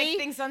me to like solidity-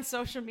 things on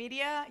social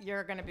media,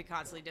 you're going to be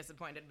constantly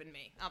disappointed in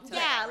me. I'll tell you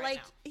yeah, that right like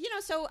now. you know.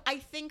 So I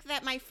think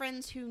that my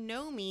friends who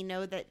know me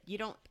know that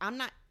I'm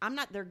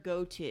not their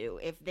go-to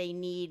if they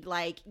need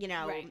like you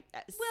know Right.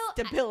 well,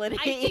 stability.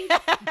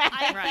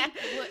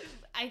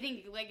 I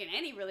think like in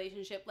any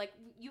relationship, like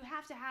you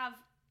have to have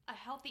a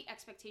healthy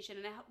expectation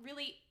and a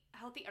really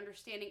healthy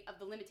understanding of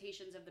the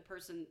limitations of the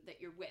person that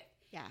you're with.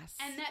 Yes,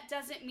 And that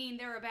doesn't mean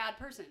they're a bad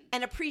person.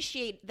 and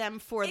appreciate them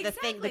for the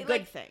Exactly, good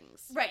like-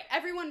 things. Right.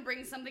 Everyone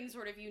brings something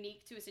sort of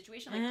unique to a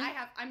situation. Like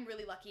I'm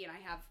really lucky and I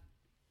have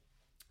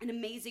an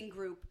amazing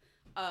group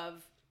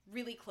of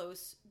really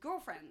close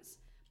girlfriends.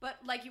 But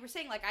like you were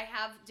saying, like I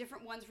have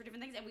different ones for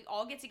different things and we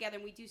all get together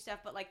and we do stuff,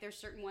 but like there's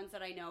certain ones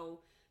that I know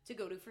to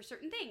go to for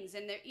certain things.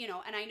 And you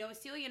know, and I know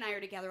Celia and I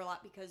are together a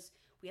lot because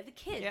we have the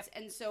kids. Yep.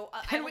 And so I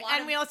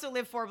have We also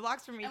live 4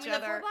 blocks from each and we other.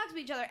 live 4 blocks from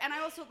each other. And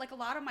I also, like, a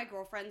lot of my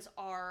girlfriends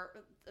are,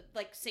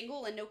 like,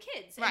 single and no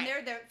kids. Right. And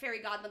they're the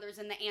fairy godmothers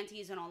and the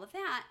aunties and all of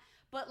that.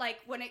 But, like,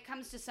 when it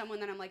comes to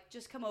someone, then I'm like,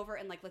 just come over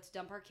and, like, let's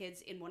dump our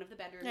kids in one of the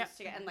bedrooms. Yep.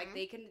 Together, and, like,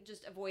 they can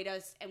just avoid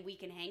us and we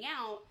can hang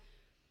out.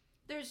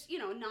 There's, you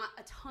know, not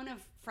a ton of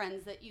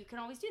friends that you can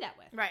always do that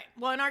with. Right.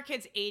 Well, and our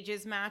kids'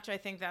 ages match. I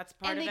think that's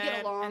part And of they it.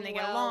 get along and they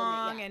get well,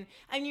 along, and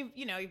and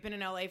you've been in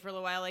LA for a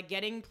little while. Like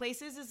getting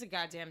places is a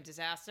goddamn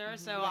disaster.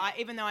 So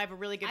even though I have a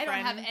really good I don't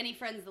friend, have any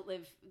friends that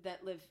live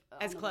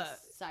As on the close.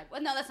 west side.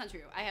 Well, no, that's not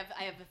true. I have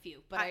a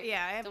few, but I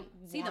have don't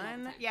see them all the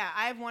one. time. Yeah,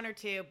 I have 1 or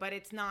 2, but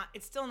it's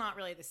still not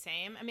really the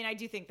same. I mean, I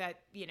do think that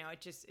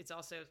it's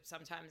also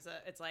sometimes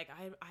it's like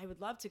I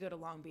would love to go to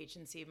Long Beach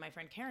and see my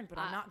friend Karen, but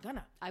I'm not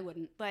gonna. I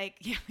wouldn't. Like,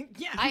 yeah,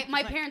 Yeah.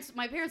 My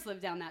parents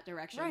live down that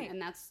direction, Right.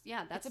 and that's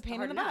a pain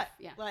hard in the enough. butt.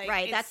 Yeah, Like,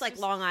 Right, it's that's like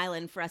just- Long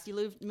Island for us.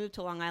 You move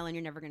to Long Island,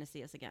 you're never going to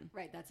see us again.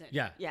 right. That's it.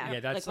 Yeah. Yeah.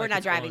 That's Like, we're not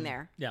its driving own-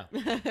 there. Yeah.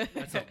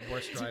 That's the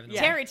worst drive in the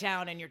world.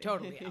 Tarrytown, and you're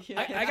totally out.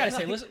 I gotta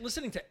say,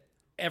 listening to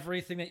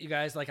everything that you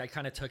guys like, I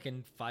kind of took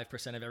in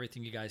 5% of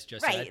everything you guys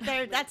just Right,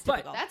 said. that's But-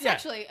 typical. That's Yeah.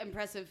 actually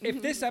impressive.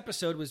 If this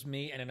episode was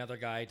me and another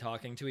guy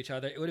talking to each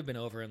other, it would have been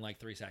over in like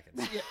 3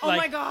 seconds. Oh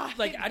my God.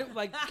 Like I don't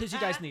like because you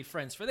guys need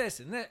friends for this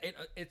and that.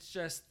 It's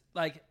just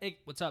like, hey,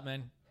 what's up,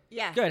 man?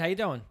 Yeah. Good. How you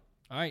doing?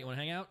 All right. You want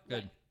to hang out?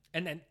 Good.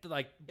 And then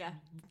like, Yeah.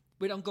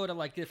 we don't go to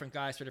like different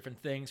guys for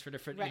different things for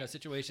different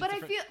situations. But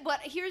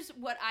different- here's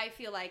what I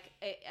feel like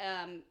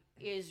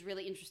is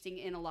really interesting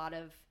in a lot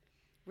of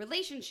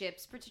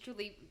relationships,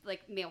 particularly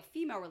like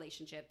male-female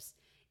relationships,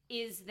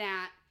 is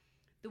that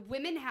the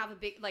women have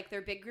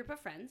their big group of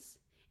friends,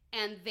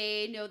 and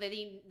they know that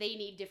they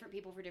need different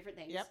people for different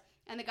things. Yep.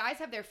 And the guys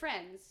have their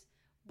friends,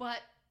 but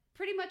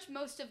pretty much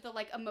most of the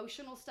like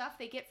emotional stuff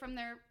they get from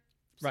their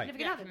Right. significant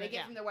Yeah, other. They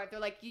get from their wife. They're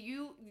like,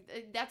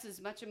 that's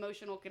as much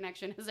emotional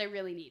connection as I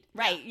really need.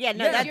 Right. Yeah.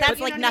 No, Yeah, that's you like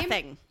know what I mean?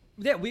 nothing.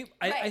 yeah,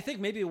 I Right. think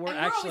maybe we're And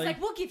we're actually. always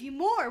like, we'll give you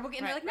more. And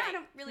they're Right, like, no, I right.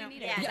 don't really No.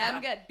 need Yeah. it. Yeah.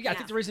 I'm good. I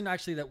think the reason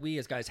actually that we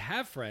as guys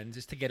have friends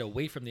is to get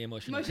away from the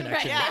emotional Emotional-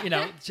 connection. right, yeah. You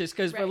know, just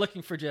because we're Right.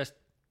 looking for just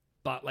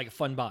like a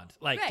fun bond,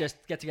 like Right. just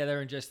get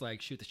together and just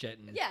like shoot the shit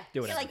and Yeah. do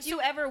So, whatever. like, do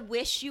you ever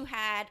wish you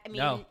had? I mean,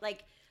 No.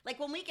 like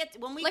when we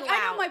Like, go I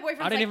know out. my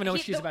boyfriend. I didn't even know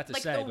what she was about to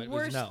like, say, the but it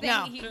was worst no. thing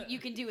No. you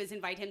can do is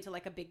invite him to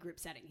like a big group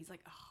setting. He's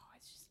like, oh,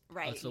 it's just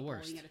Right. That's the bowling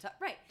worst. at a time.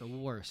 Right. The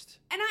worst.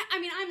 And I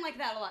mean, I'm like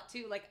that a lot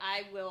too. Like,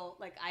 I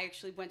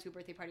actually went to a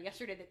birthday party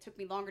yesterday that took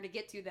me longer to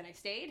get to than I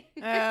stayed.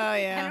 Oh,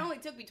 yeah. And it only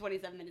took me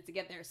 27 minutes to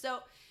get there.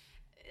 So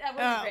that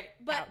wasn't Oh, great.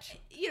 But, ouch.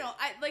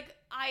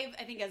 I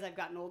think as I've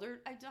gotten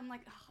older, I'm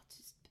like, oh,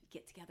 just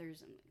get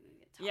togethers and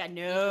talk Yeah. to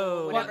No.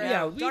 people, whatever.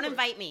 Well, yeah, Don't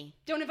invite me.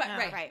 Don't invite, No.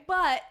 right? Right.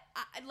 But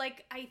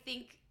I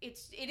think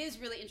it is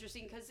really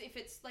interesting because if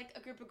it's like a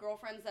group of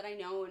girlfriends that I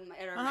know and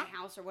at my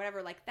house or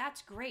whatever, like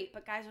that's great.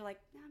 But guys are like,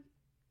 nah,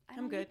 I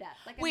don't I'm good. need that.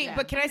 Like, Wait,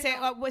 but can I say,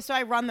 so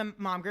I run the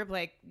mom group,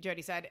 like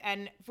Jody said,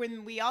 and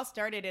when we all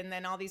started, and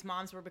then all these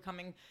moms were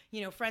becoming,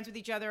 friends with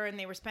each other, and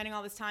they were spending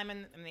all this time,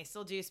 and they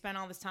still do spend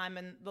all this time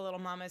in the Little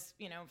Mamas,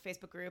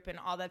 Facebook group and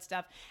all that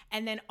stuff,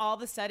 and then all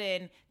of a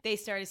sudden they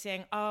started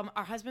saying,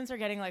 our husbands are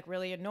getting like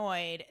really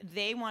annoyed.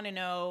 They want to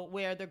know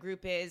where the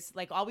group is.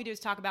 Like all we do is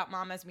talk about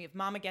mamas. We have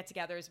mama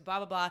get-togethers, blah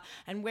blah blah,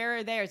 and where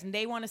are theirs? And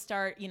they want to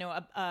start,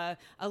 a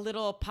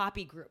little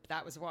poppy group.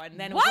 That was one. And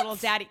then it was What? little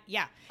daddy,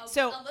 yeah. a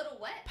little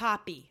wet.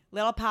 Poppy.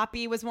 Little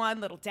Poppy was one.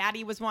 Little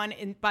Daddy was one.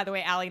 And by the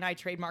way, Allie and I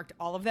trademarked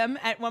all of them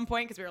at one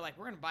point because we were like,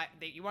 we're going to buy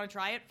it. You want to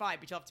try it? Fine.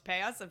 But you'll have to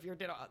pay us if you're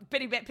going to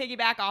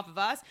piggyback off of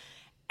us.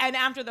 And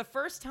after the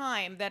first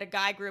time that a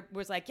guy group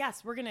was like,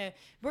 yes, we're gonna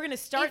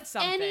start If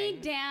something. any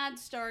dad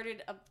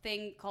started a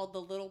thing called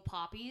the Little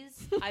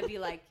Poppies, I'd be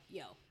like,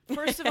 yo.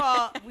 First of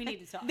all, We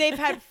need to talk. They've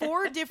had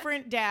 4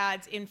 different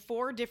dads in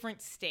 4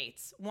 different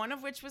states. One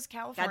of which was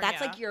California. God,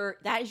 that's like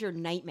that is your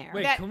nightmare.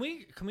 Wait, That- can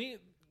we?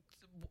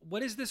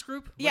 What is this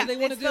group? What Yeah, do they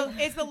want to do?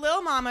 it's the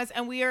Little Mamas,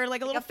 and we are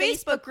like a little a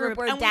Facebook group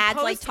where and we dads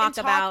like post talk and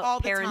about all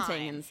the parenting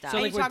time. and stuff. So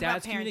And like you where talk about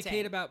dads communicate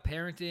parenting. about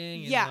parenting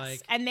and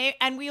Yes, like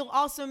and we'll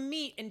also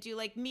meet and do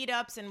like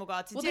meetups, and we'll go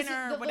out to well,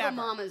 dinner, the whatever.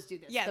 Little Mamas do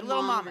this. Yeah, the the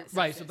Little mom Mamas. does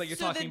Right, this. so but you're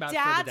So talking the about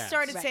dads for the dads.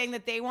 started Right. saying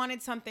that they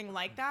wanted something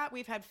like that.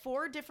 We've had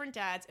 4 different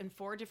dads in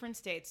 4 different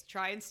states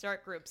try and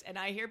start groups, and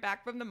I hear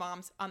back from the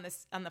moms on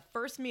the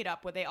first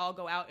meetup where they all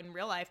go out in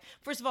real life.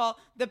 First of all,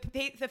 the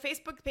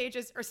Facebook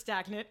pages are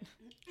stagnant.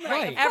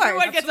 Right.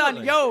 Everyone gets on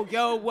Absolutely.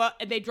 yo what,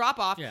 and they drop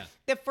off. Yeah.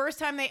 The first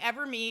time they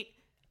ever meet,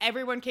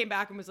 everyone came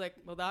back and was like,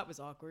 well, that was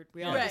awkward.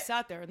 We all Yeah. just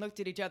sat there and looked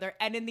at each other,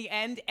 and in the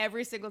end,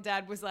 every single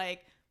dad was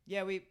like,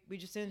 yeah, we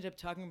just ended up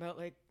talking about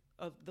like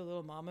the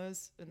Little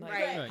Mamas and like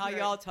Right. how Right.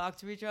 y'all talk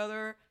to each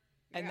other,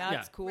 and Yeah.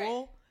 that's Yeah.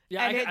 cool.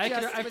 Yeah, and I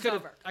it was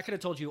over. could have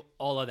told you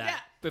all of that Yeah.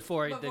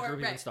 before the Before, group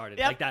even right. started.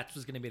 Yep. Like that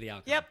was going to be the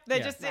outcome. Yep, they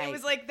Yeah. just Right. it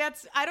was like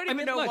I don't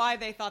even know look, why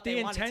they thought the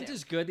they wanted intent to.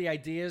 is good, the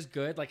idea is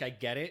good. Like I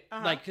get it,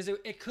 like because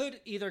it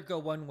could either go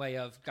one way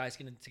of guys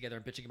getting together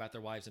and bitching about their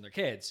wives and their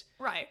kids,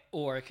 Right.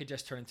 or it could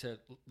just turn to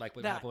like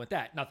what That. happened with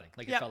that, nothing.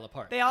 Like it Yep. fell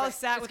apart. They all Right.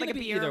 sat It's with like a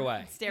gonna be beer either way,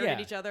 and stared at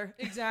Yeah. each other.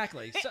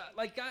 Exactly. So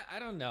like I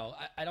don't know.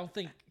 I don't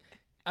think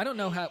I don't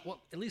know how.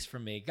 Well, at least for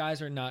me,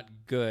 guys are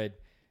not good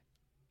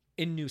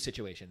in new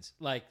situations.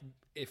 Like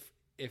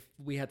if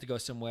we had to go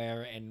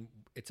somewhere and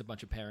it's a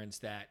bunch of parents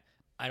that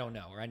I don't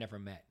know or I never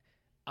met,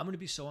 I'm gonna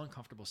be so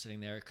uncomfortable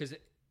sitting there because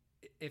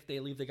if they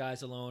leave the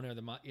guys alone or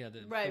the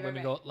Right, women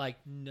right. go like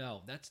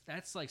no,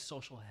 that's like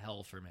social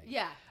hell for me.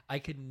 Yeah. I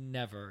could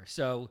never.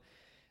 So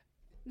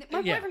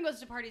My Yeah. boyfriend goes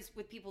to parties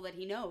with people that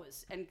he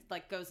knows and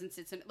like goes and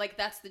sits in like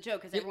that's the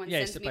joke because everyone yeah,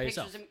 sends sit me by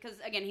pictures yourself. because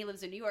again he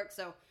lives in New York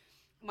so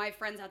my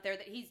friends out there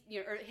that he's,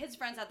 or his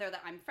friends out there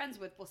that I'm friends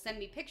with will send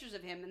me pictures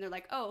of him, and they're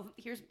like, "Oh,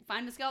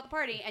 find Mescal at the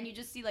party," and you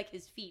just see like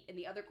his feet in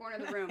the other corner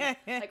of the room,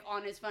 like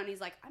on his phone. He's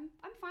like, "I'm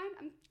fine.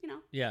 I'm happy to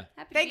be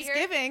here."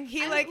 Thanksgiving,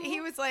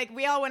 he was like,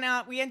 we all went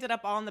out. We ended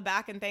up all in the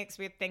back, and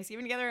we had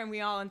Thanksgiving together, and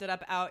we all ended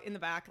up out in the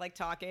back like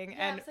talking.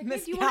 Yeah, and it's like, hey,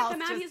 do you want to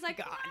come out? He's like,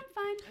 "Yeah, I'm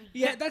fine."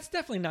 Yeah, that's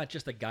definitely not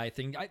just a guy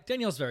thing.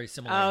 Danielle's very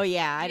similar. Oh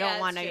yeah, I Yeah, don't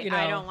want to. it's true.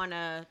 I don't want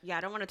to. Yeah,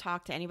 I don't want to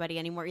talk to anybody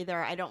anymore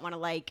either. I don't want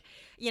to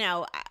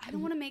I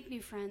don't want to make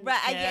new friends. Right,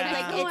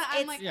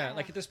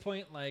 Like at this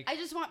point, like I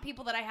just want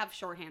people that I have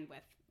shorthand with.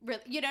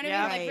 Really, you know what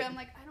Yeah. I mean? Like, Right. I'm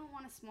like, I don't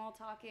want to small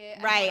talk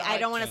it. Right, I like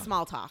don't want to to.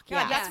 small talk.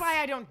 Yeah, Yeah, that's why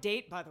I don't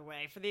date, by the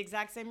way, for the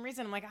exact same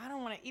reason. I'm like, I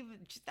don't want to even,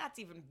 that's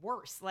even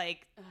worse.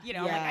 Like, like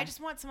Yeah. I just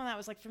want someone that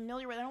was like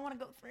familiar with. I don't want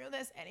to go through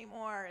this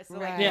anymore. So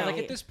Right. yeah, like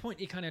at this point,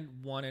 you kind of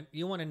want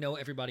to know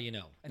everybody you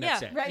know, and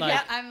that's Yeah, it. right, Like,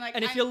 yeah, I'm like,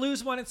 and if I'm- you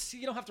lose one,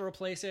 you don't have to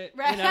replace it.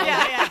 Right, You know?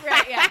 yeah,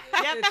 right, yeah.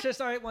 Yep. It's just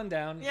all right, one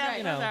down. Yeah,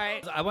 you know.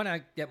 that's all right. I want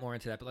to get more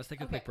into that, but let's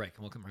take a quick Okay. break, and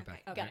we'll come right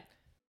back. Got it.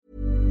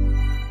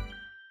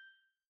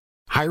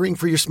 Hiring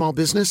for your small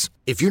business?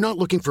 If you're not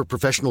looking for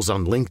professionals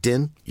on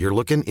LinkedIn, you're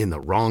looking in the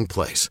wrong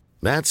place.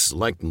 That's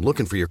like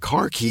looking for your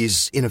car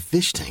keys in a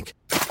fish tank.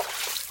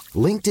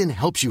 LinkedIn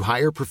helps you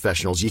hire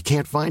professionals you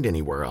can't find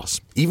anywhere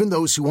else, even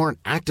those who aren't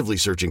actively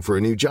searching for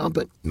a new job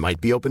but might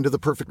be open to the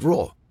perfect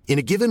role. In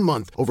a given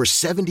month, over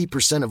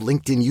 70% of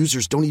LinkedIn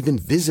users don't even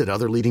visit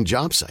other leading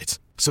job sites.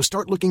 So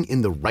start looking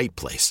in the right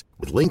place.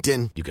 With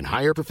LinkedIn, you can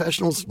hire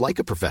professionals like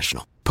a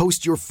professional.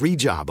 Post your free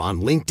job on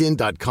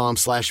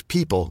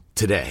linkedin.com/people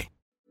today.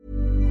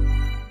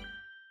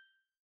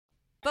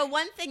 But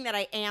one thing that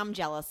I am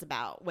jealous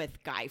about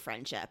with guy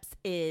friendships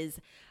is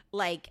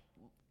like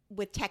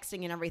with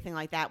texting and everything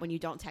like that, when you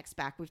don't text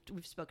back, we've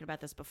spoken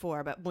about this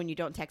before, but when you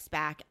don't text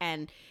back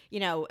and,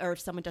 or if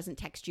someone doesn't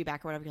text you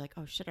back or whatever, you're like,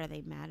 oh shit, are they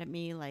mad at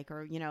me? Like,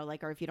 or,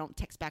 or if you don't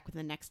text back within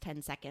the next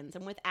 10 seconds.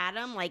 And with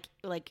Adam, like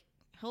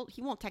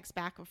he won't text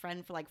back a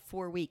friend for like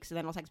 4 weeks. And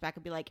then he'll text back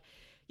and be like,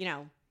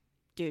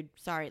 dude,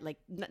 sorry. Like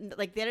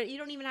you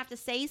don't even have to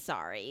say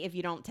sorry if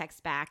you don't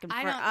text back. And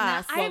for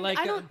us,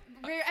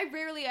 I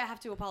rarely have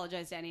to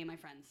apologize to any of my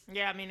friends.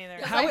 Yeah, me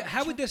neither.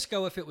 How would this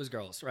go if it was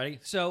girls? Ready?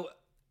 So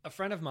a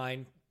friend of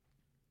mine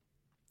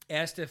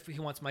asked if he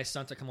wants my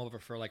son to come over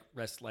for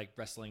wrestling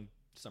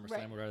SummerSlam,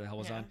 Right. whatever the hell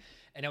was on,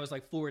 and it was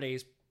like 4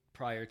 days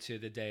prior to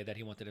the day that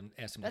he wanted him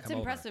asked him That's to come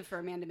impressive for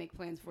a man to make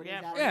plans 4 days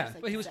out. Yeah, just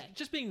like but he to was say.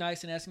 just being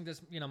nice and asking,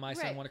 does my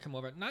son Right. want to come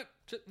over? Not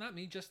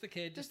me, just the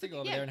kid, just to the go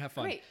over kid, there and have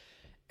fun. great.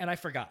 And I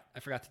forgot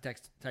to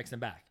text him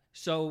back.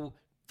 So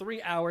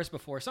 3 hours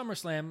before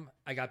SummerSlam,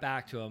 I got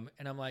back to him,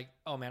 and I'm like,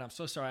 oh man, I'm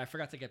so sorry, I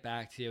forgot to get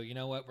back to you. You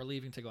know what? We're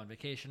leaving to go on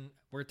vacation.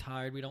 We're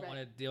tired. We don't want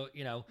to deal.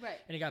 Right.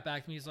 And he got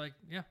back to me. He's like,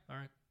 yeah, all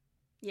right,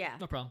 yeah,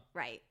 no problem.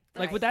 right.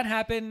 Like, would that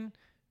happen?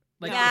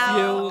 Like,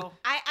 No. if you.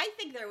 I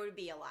think there would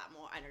be a lot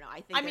more. I don't know.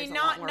 I think I mean,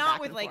 there's a lot more not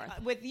back with and like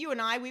forth. with you and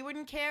I, we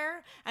wouldn't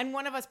care, and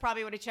one of us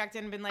probably would have checked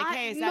in and been like,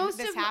 "Hey, is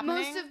this happening?"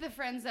 Most of the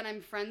friends that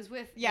I'm friends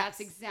with, Yes. that's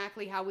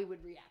exactly how we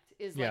would react.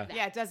 Is Yeah. like that.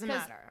 Yeah, it doesn't 'Cause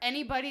matter.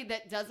 Anybody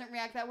that doesn't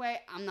react that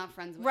way, I'm not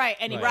friends with. Right,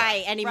 anymore.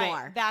 Right, anymore.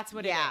 Right, that's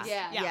what Yeah. it is.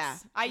 Yeah. Yes. Yeah.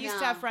 I used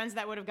to No. have friends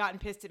that would have gotten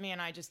pissed at me,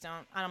 and I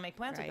don't make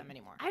plans with Right. them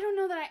anymore. I don't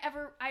know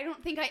that I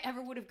don't think I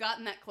ever would have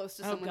gotten that close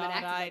to Oh, someone God,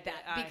 that acted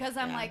like that because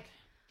I'm yeah. like,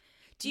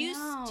 Do you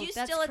no, do you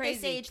that's still at crazy.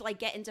 this age like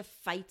get into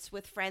fights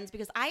with friends?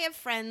 Because I have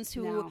friends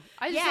who No.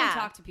 I just don't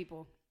talk to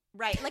people.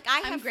 Right. Like I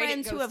I'm have great at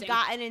friends who have ghosting.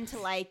 gotten into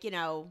like,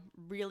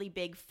 really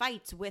big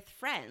fights with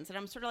friends. And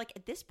I'm sort of like,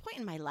 at this point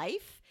in my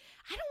life,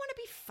 I don't want to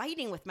be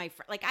fighting with my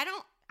friend. Like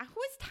who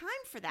has time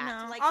for that?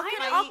 No, To, like,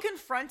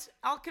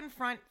 I'll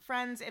confront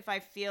friends if I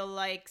feel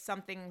like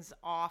something's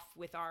off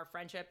with our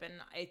friendship and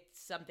it's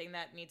something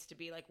that needs to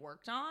be like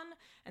worked on.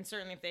 And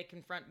certainly if they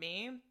confront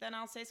me, then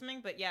I'll say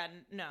something. But yeah,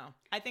 no,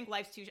 I think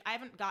life's too. I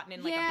haven't gotten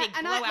in like Yeah, a big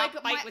and blowout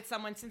like, fight with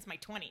someone since my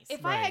 20s.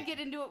 If Right. I get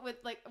into it with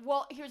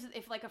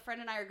if like a friend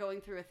and I are going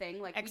through a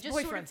thing, like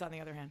Ex-boyfriends, on the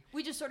other hand,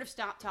 we just sort of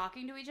stop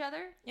talking to each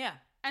other, yeah,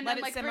 and Let then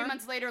it like simmer. 3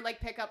 months later, like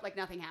pick up like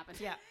nothing happened.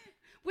 Yeah.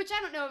 Which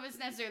I don't know if it's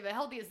necessarily the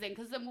healthiest thing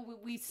because then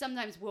we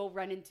sometimes will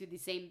run into the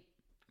same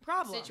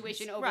Problems.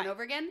 situation over Right. and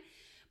over again.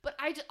 But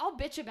I'll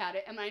bitch about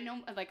it, and I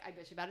know I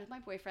bitch about it with my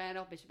boyfriend.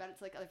 I'll bitch about it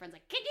to like other friends,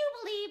 like, can you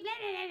believe? Nah,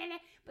 nah, nah, nah, nah.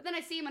 But then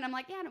I see him, and I'm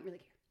like, yeah, I don't really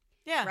care.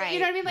 Yeah, Right. You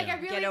know what I mean? Like Yeah. I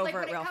really Get over like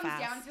when it it real comes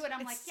fast. down to it.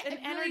 I'm like, It's yeah, an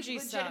I really energy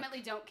suck.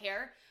 legitimately don't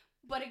care.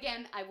 But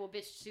again, I will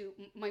bitch to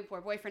my poor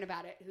boyfriend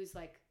about it, who's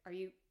like, are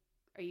you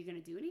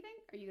gonna do anything?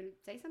 Are you gonna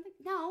say something?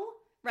 No.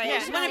 Right. Yeah, I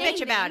just no. want to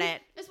bitch about Anything.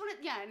 it. Just want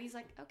to, yeah. And he's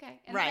like,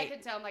 okay. And Right. then I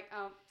can tell, I'm like,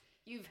 oh,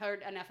 you've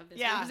heard enough of this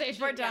Yeah, conversation.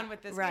 we're done Yeah.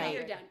 with this. Right.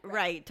 You're done.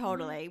 Right.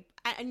 Totally.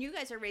 And you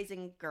guys are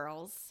raising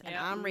girls, and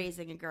Yeah. I'm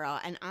raising a girl,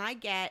 and I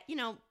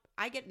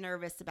get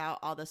nervous about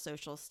all the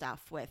social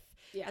stuff with,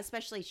 Yeah.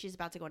 especially she's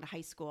about to go into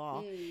high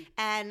school. Mm.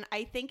 And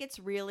I think it's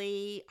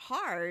really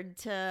hard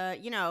to,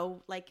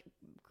 like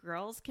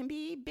girls can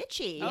be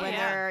bitchy Oh, when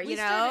yeah. they're, We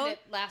started it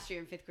last year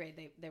in 5th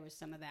grade. There was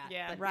some of that.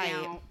 Yeah. But Right.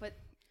 Now, but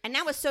and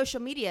now with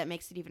social media, it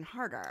makes it even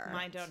harder.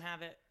 Mine don't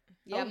have it.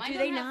 yeah, Oh, mine do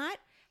don't they have, not?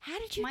 How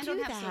did you Mine do don't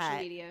that? have social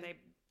media. They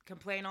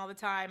complain all the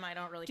time. I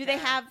don't really Do care.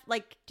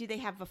 do they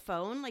have a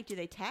phone? Like, do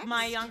they text?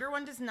 My younger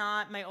one does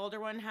not. My older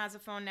one has a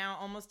phone now,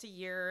 almost a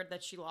year,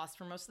 that she lost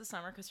for most of the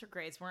summer because her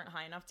grades weren't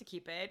high enough to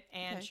keep it.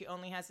 And she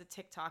only has a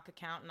TikTok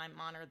account, and I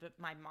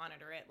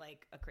monitor it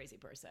like a crazy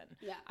person.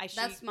 Yeah,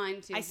 that's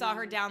mine too. I saw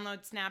her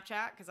download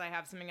Snapchat because I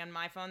have something on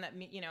my phone that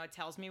it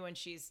tells me when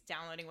she's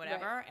downloading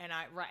whatever.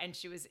 Right. And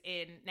she was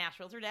in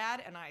Nashville with her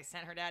dad, and I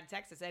sent her dad a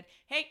text. I said,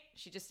 "Hey,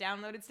 she just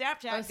downloaded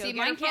Snapchat. Oh, Go see, get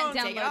mine her can't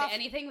phone, take it download off."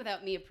 anything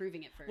without me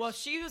approving it first. Well,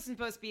 she wasn't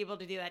supposed to be able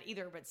to do that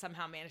either, but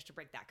somehow managed to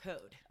break that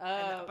code.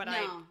 Oh, But no.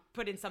 I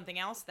put in something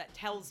else that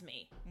tells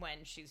me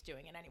when she's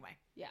doing it anyway.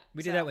 yeah.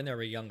 We did that when they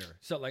were younger.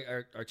 So like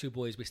our two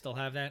boys, we still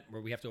have that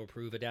where we have to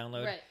approve a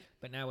download. Right.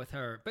 But now with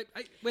her,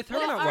 with her,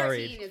 Well, I'm not our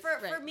worried. teen is- For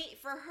right.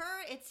 for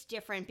her, it's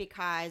different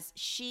because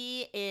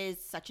she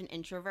is such an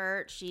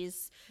introvert.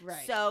 She's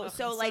Right. so Ugh,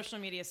 so and like. social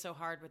media is so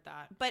hard with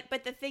that. But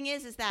the thing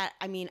is that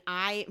I mean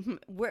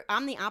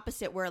I'm the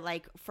opposite where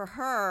like for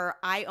her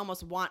I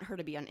almost want her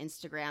to be on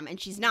Instagram and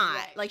she's not.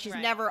 Right, like she's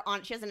right. never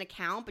on. She has an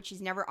account but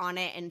she's never on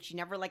it and she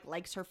never like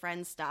likes her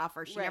friends' stuff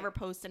or she Right. never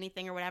posts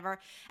anything or whatever.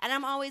 And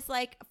I'm always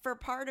like, for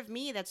part of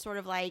me that's sort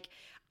of like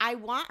I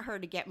want her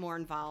to get more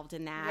involved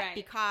in that Right.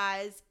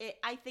 because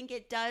I think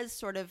it does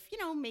sort of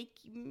make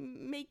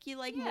you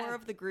like Yeah. more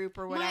of the group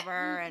or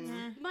whatever.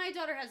 And My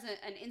daughter has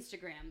an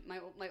Instagram, my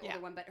older Yeah.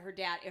 one, but her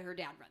dad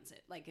runs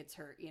it. Like it's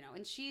her,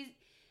 and she's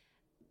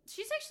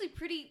actually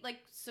pretty like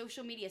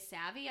social media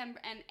savvy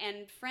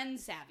and friend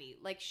savvy.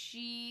 Like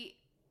she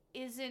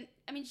isn't.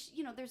 I mean,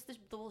 there's this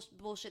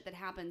bullshit that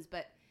happens,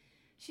 but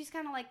she's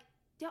kind of like,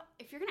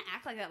 if you're gonna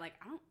act like that, like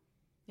I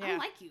don't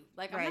like you.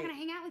 Like I'm Right. not gonna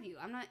hang out with you.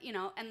 I'm not,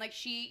 and like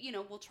she,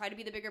 will try to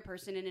be the bigger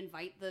person and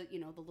invite the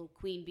little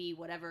queen bee,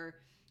 whatever,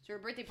 to her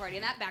birthday party,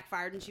 and that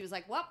backfired. And she was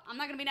like, "Well, I'm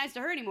not gonna be nice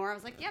to her anymore." I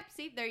was like, "Yep,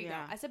 see, there you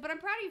Yeah. go." I said, "But I'm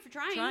proud of you for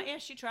trying. Yeah,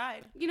 she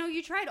tried.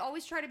 You tried.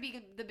 Always try to be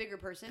the bigger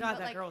person." God, but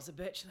that like, girl's a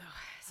bitch, though.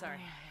 Sorry.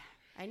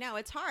 I know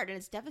it's hard and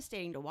it's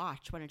devastating to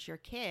watch when it's your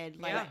kid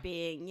like Yeah.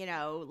 being,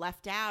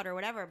 left out or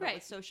whatever. But Right.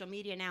 with social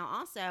media now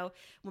also,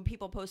 when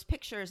people post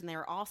pictures and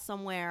they're all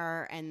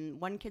somewhere and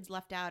one kid's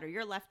left out or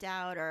you're left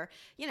out or,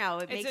 it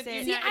makes it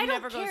See, it I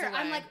never don't goes care.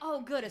 I'm away. like,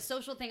 oh, good, a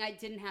social thing I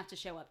didn't have to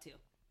show up to.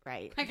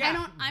 right. Like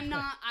Yeah. I'm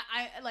not.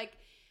 I like.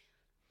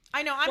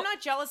 I know. I'm not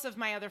jealous of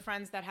my other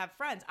friends that have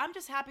friends. I'm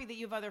just happy that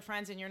you have other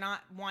friends and you're not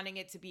wanting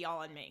it to be all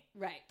on me.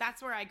 Right.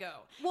 That's where I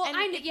go. Well, And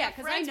if because you're I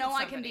friends know with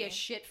I can be a somebody-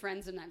 shit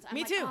friend sometimes. I'm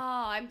Me like, too. Oh,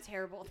 I'm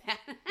terrible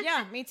at that.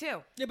 Yeah, me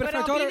too. Yeah, but if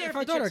I'll our be daughter, there if if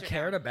our the daughter chips are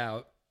cared down.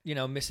 about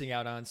missing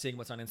out on seeing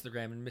what's on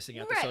Instagram and missing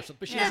out Right. the social,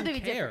 but she Yeah. doesn't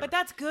That'd be care. different. But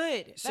that's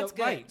good. That's So good.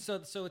 right,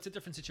 so it's a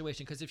different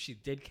situation because if she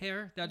did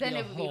care, that'd Then be a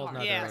it would be whole hard.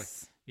 nother.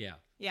 Yes. Yeah.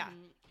 Yeah.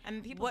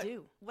 And people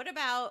do. What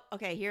about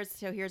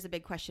here's a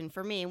big question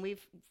for me, and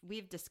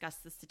we've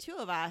discussed this, the two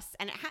of us,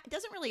 and it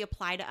doesn't really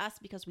apply to us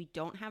because we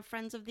don't have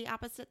friends of the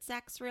opposite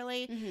sex,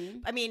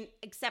 really. I mean,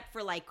 except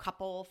for like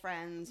couple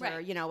friends or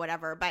Right.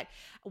 whatever. But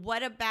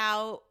what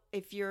about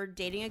if you're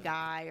dating a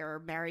guy or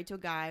married to a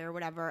guy or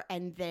whatever,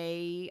 and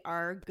they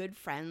are good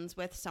friends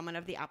with someone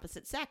of the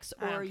opposite sex,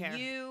 I don't or care.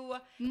 you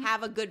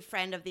have a good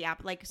friend of the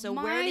opposite? Like, so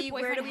My where do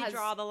boyfriend we has-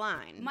 draw the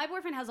line? My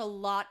boyfriend has a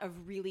lot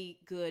of really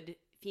good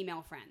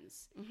female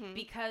friends Mm-hmm.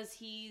 because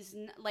he's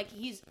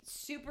he's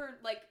super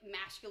like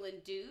masculine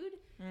dude,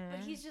 but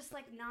he's just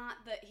like not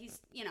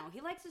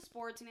he likes the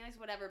sports and he likes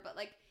whatever, but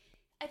like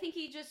I think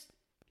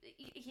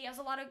he has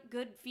a lot of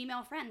good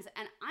female friends,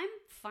 and I'm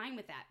fine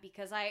with that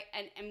because I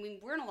mean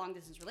we're in a long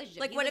distance relationship.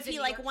 Like, what lives if he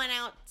in New like York. went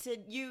out to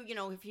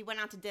if he went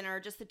out to dinner,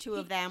 just the two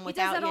of them He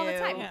without does that all you, the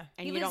time. Yeah.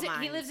 and he you lives don't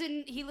mind.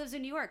 He lives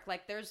in New York.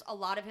 Like there's a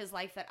lot of his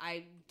life that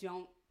I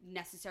don't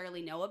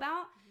necessarily know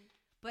about,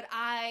 but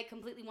I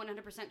completely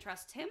 100%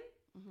 trust him,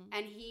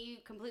 and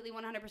he completely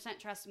 100%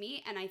 trusts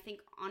me. And I think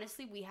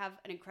honestly, we have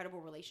an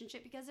incredible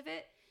relationship because of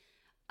it.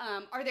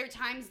 Are there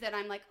times that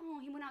I'm like, oh,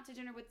 he went out to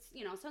dinner with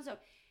so and so?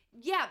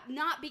 Yeah,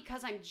 not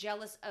because I'm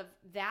jealous of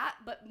that,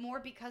 but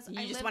more because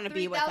I just live wanna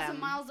be with 3,000 him.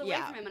 miles away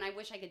Yeah. from him, and I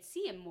wish I could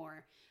see him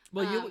more.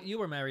 Well, you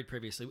were married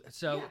previously,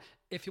 so Yeah.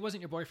 if he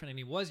wasn't your boyfriend and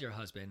he was your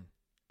husband,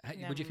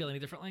 would you feel any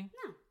differently?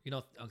 No. You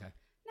know, okay.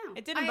 No,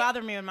 It didn't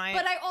bother me when my.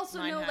 But I also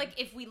mine know, had- like,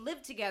 if we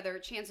lived together,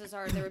 chances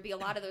are there would be a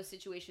lot of those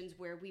situations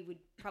where we would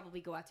probably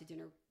go out to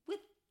dinner with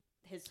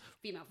his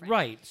female friend.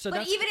 Right. So but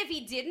that's even if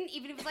he didn't,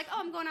 even if it was like, oh,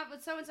 I'm going out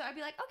with so and so, I'd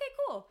be like, okay,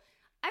 cool.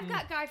 I've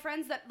got guy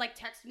friends that like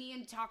text me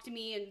and talk to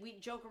me and we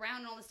joke around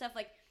and all this stuff.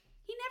 Like,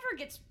 he never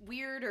gets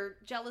weird or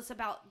jealous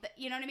about,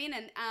 you know what I mean?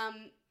 And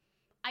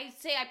I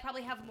say I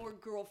probably have more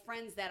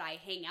girlfriends that I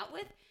hang out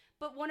with,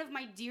 but one of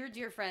my dear,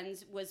 dear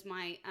friends was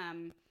my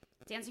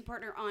dancing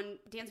partner on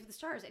Dance with the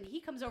Stars, and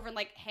he comes over and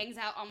like hangs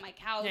out on my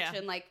couch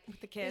and like with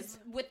the kids.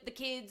 with the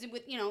kids, and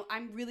with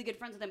I'm really good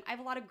friends with them. I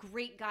have a lot of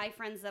great guy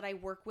friends that I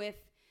work with,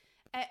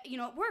 at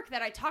work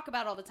that I talk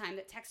about all the time,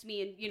 that text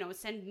me and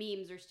send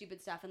memes or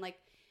stupid stuff, and like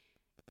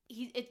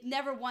it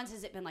never once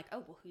has it been like, oh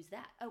well, who's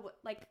that? Oh, what?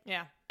 Like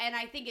Yeah. And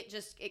I think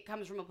it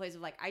comes from a place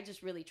of like I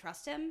just really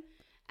trust him,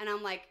 and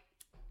I'm like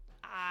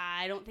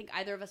I don't think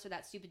either of us are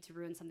that stupid to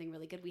ruin something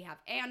really good we have,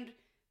 and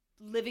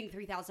living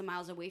 3,000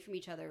 miles away from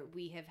each other,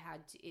 we have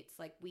had to, it's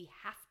like we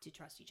have to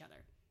trust each other.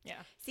 Yeah.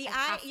 See,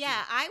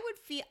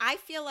 I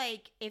feel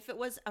like if it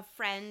was a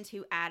friend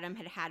who Adam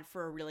had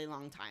for a really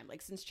long time,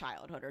 like since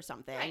childhood or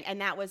something, Right. and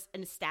that was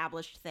an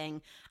established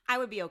thing, I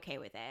would be okay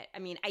with it. I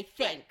mean, I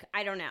think,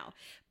 Right. I don't know.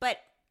 But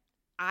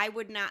I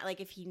would not,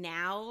 like, if he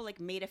now, like,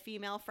 made a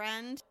female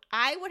friend,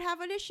 I would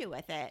have an issue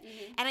with it.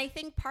 Mm-hmm. And I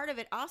think part of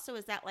it also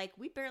is that, like,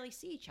 we barely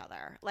see each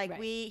other. Like,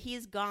 Right.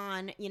 he's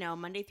gone, you know,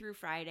 Monday through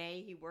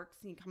Friday. He works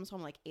and he comes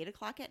home, like, 8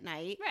 o'clock at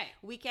night. Right.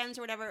 Weekends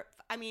or whatever.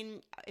 I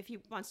mean, if he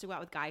wants to go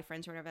out with guy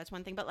friends or whatever, that's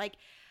one thing. But, like,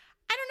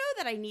 I don't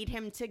know that I need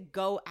him to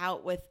go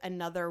out with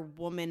another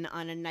woman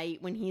on a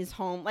night when he's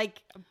home.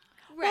 Like,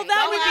 Right.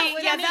 that would be-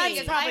 what yeah, I mean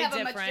that's is probably I have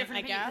a much different, different I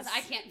opinion, 'cause guess.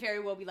 I can't very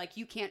well be like,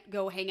 you can't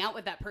go hang out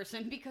with that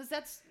person because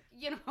that's,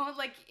 you know,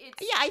 like it's.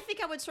 yeah, I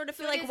think I would sort of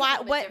So feel it like, is a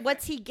little bit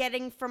what's different. he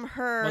getting from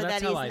her Well, that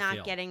that's he's how I not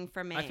feel. getting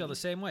from me? I feel the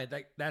same way.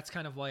 That's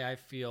kind of why I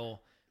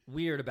feel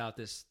weird about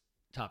this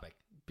topic.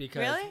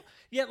 Because Really?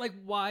 yeah, like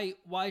why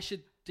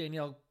should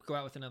Danielle go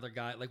out with another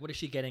guy? Like, what is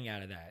she getting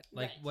out of that?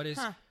 Like, Right. what is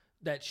Huh.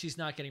 that she's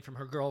not getting from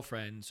her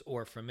girlfriends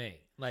or from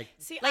me? Like,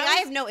 See, Like, I was-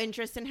 have no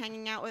interest in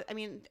hanging out with, I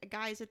mean,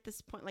 guys at this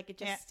point, like, it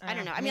just, Yeah, I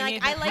don't know. I me mean,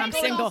 like, neither. I like I'm I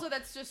think single. also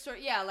that's just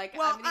sort like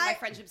Well, I think my I-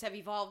 friendships have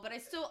evolved, but I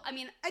still, I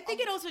mean, I think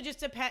it also just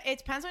depends. It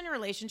depends on your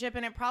relationship,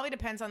 and it probably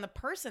depends on the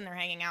person they're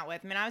hanging out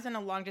with. I mean, I was in a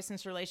long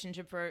distance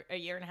relationship for a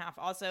year and a half,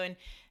 also,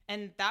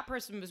 and that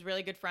person was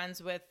really good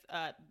friends with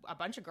a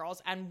bunch of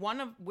girls. And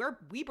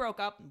we broke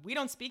up. We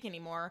don't speak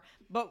anymore.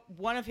 But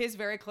one of his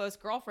very close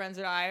girlfriends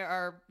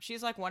and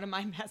she's like one of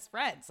my best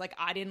friends. Like,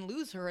 I didn't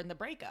lose her in the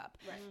breakup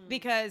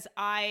because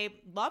I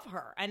love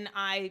her, and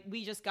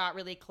we just got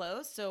really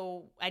close.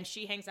 So, and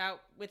she hangs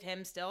out with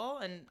him still,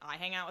 and I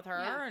hang out with her,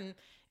 Yeah. and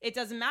it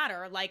doesn't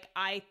matter. Like,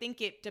 I think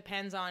it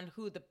depends on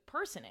who the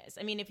person is.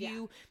 I mean, if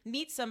you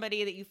meet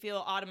somebody that you feel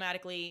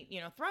automatically,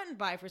 you know, threatened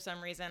by for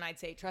some reason, I'd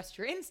say trust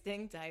your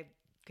instinct. I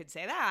could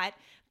say that,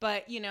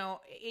 but you know,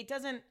 it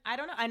doesn't, I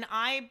don't know. And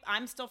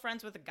I'm still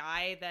friends with a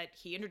guy that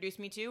he introduced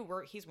me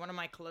to. He's one of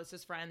my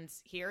closest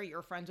friends here.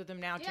 You're friends with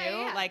him now too.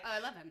 yeah. Like, I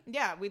love him.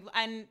 yeah,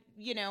 and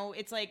you know,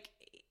 it's like,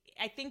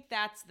 I think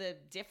that's the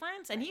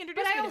difference. And he But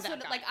introduced I me also to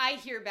that guy. like I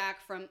hear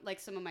back from like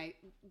some of my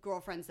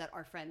girlfriends that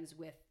are friends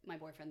with my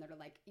boyfriend that are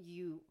like,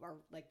 you are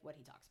like what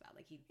he talks about,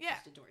 like he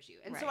just adores you,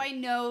 and so I Right.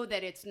 know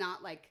that it's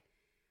not like,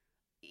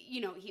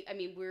 you know,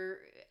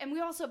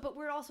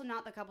 we're also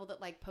not the couple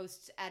that like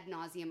posts ad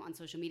nauseum on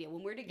social media.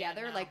 When we're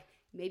together, no. like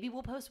maybe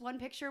we'll post one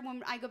picture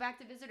when I go back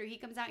to visit or he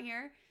comes out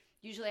here.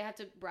 Usually I have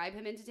to bribe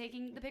him into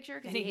taking the picture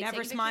because and he hates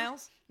never taking pictures.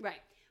 smiles.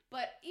 Right.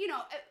 But, you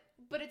know,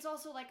 but it's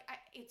also like,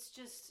 it's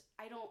just,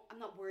 I'm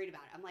not worried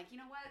about it. I'm like, you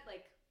know what?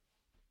 Like,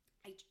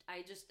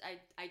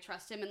 I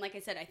trust him. And like I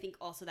said, I think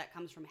also that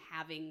comes from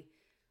having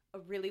a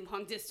really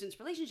long distance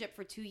relationship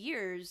for 2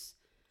 years.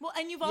 Well,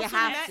 and you've also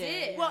have met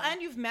to. well,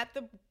 and you've met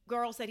the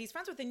girls that he's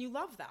friends with, and you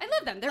love them. I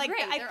love them. They're like,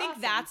 great. I They're think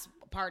awesome. that's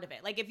part of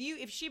it. Like,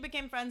 if she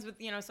became friends with,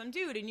 you know, some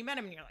dude, and you met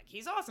him, and you're like,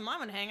 he's awesome, I'm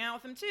gonna hang out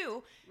with him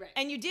too, Right.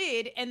 and you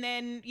did, and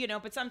then, you know,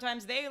 but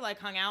sometimes they like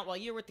hung out while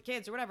you were with the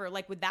kids or whatever.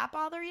 Like, would that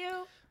bother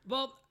you?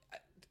 well,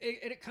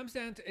 it comes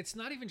down to, it's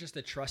not even just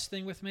a trust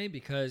thing with me,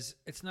 because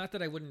it's not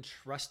that I wouldn't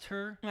trust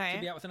her Right.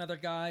 to be out with another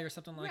guy or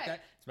something like Right. that.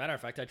 As a matter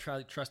of fact, I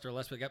trust her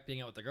less with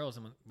being out with the girls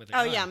than with the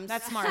Oh, guys. yeah. I'm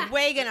That's smart.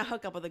 way going to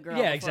hook up with a girl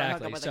Yeah, before I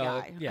hook exactly. up with So, a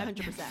guy. yeah.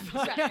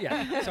 100%.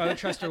 Yeah, so I would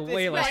trust her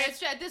way Right, less.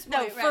 it's, at this No,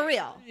 point, for right.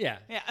 real. Yeah.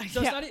 Yeah.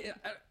 So Yeah. it's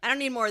not. I don't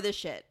need more of this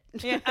shit.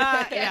 Yeah.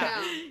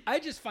 Yeah. I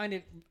just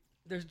find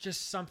there's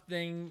just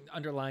something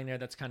underlying there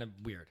that's kind of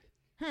weird.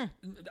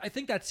 I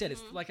think that's it.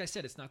 It's like I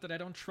said, it's not that I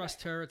don't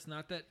trust her. It's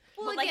not that.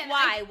 Well, But, like, again,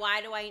 why?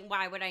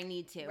 Why would I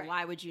need to? Right.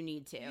 Why would you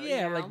need to? you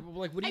Yeah, know?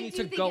 like what do you I need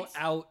do to think go it's-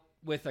 out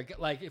with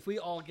like if we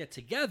all get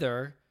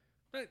together?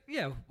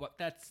 Yeah,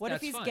 that's What if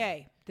that's he's fine.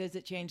 gay? Does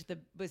it change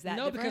was that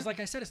No, different? because like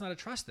I said, it's not a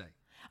trust thing.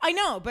 I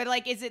know, but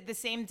like, is it the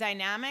same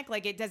dynamic?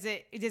 Like, does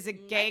a I gay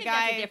think guy?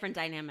 that's a different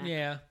dynamic.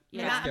 Yeah,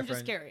 Yeah. that's I'm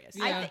just different.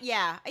 curious.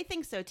 Yeah. I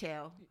think so too.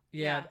 Yeah,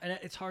 Yeah. and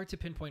it's hard to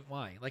pinpoint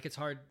why. Like it's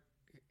hard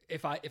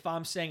if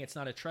I'm saying it's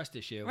not a trust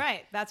issue.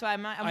 Right. That's why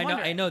I'm I know.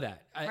 wondering. I know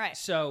that. Right.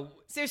 So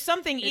So there's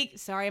something.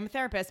 Sorry, I'm a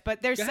therapist,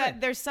 but there's Go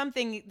ahead. there's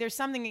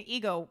something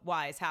ego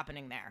wise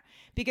happening there,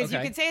 because you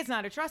Okay. could say it's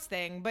not a trust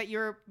thing,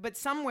 but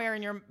somewhere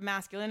in your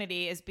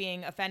masculinity is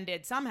being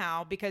offended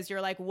somehow, because you're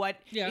like, what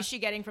is Yeah. she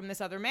getting from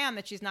this other man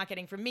that she's not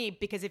getting from me?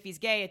 Because if he's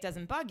gay, it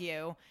doesn't bug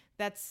you.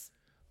 That's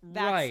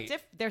Right.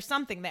 There's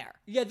something there.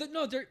 yeah,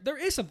 there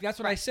is something. That's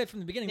what I said from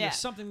the beginning. Yeah. There's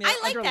something there. I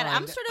like that. I'm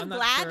underlined. sort of not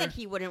glad sure. that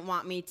he wouldn't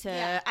want me to.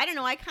 Yeah. I don't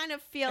know. I kind of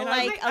feel And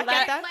I like get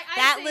that. Like, I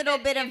that say little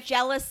that bit of if-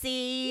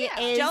 jealousy Yeah.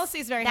 is Jealousy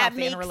is very that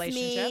healthy in a makes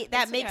relationship.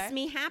 that It's makes okay.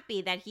 me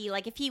happy that he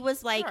like if he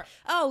was like, Sure.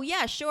 oh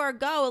yeah, sure,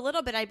 go a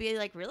little bit, I'd be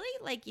like, really,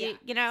 like Yeah.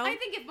 you know. I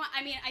think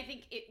I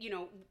think it, you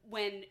know,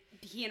 when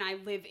he and I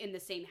live in the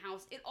same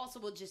house, it also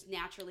will just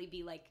naturally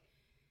be like,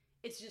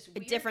 it's just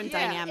weird. different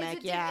Yeah. dynamic,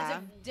 It's yeah.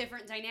 a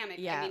different dynamic.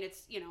 Yeah. I mean,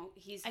 it's, you know,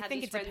 he's. I had think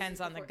these it friends depends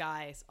on the before.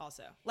 guys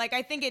also. Like,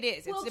 I think it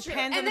is. Well, It true.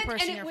 depends on And the then-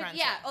 person and it you're would- friends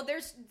yeah. with. Oh,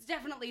 there's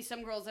definitely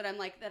some girls that I'm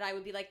like that I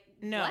would be like,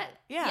 No. what?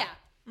 Yeah.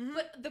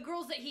 But the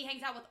girls that he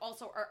hangs out with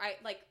also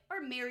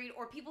are married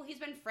or people he's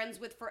been friends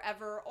with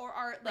forever or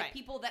are like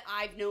people that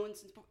I've known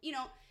since,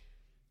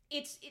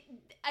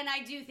 and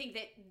I do think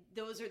that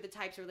those are the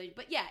types of relations.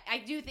 But yeah, I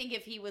do think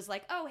if he was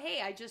like, oh,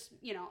 hey, I just,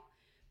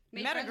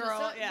 met a girl,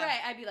 right,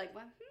 I'd be like,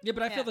 what? Yeah,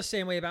 but I feel the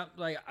same way about,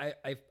 like,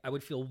 I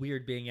would feel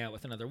weird being out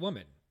with another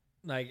woman.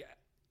 Like,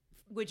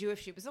 would you if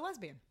she was a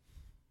lesbian?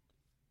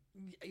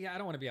 Yeah, I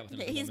don't want to be out with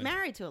another He's woman.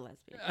 married to a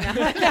lesbian.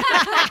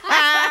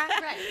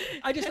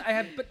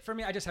 Right. But for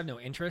me, I just have no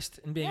interest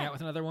in being out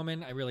with another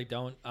woman. I really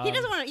don't. He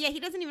doesn't want to. Yeah,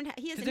 he doesn't even.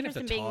 He has He doesn't interest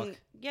have in to being. talk.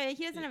 Yeah,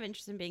 he doesn't have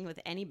interest in being with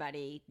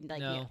anybody.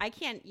 Like, No. I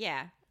can't.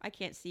 Yeah, I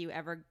can't see you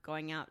ever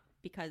going out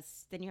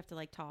because then you have to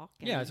like talk.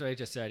 And, Yeah, that's what I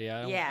just said.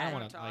 Yeah, I Yeah. don't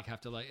want to like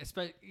have to like.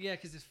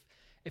 Because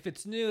if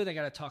it's new, they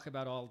got to talk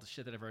about all the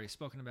shit that I've already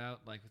spoken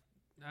about. Like,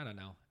 I don't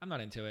know. I'm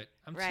not into it.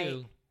 I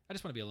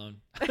just want to be alone.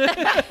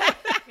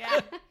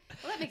 Yeah.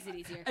 Well, that makes it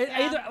easier.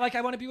 Either like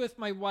I want to be with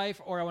my wife,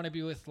 or I want to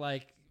be with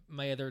like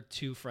my other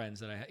two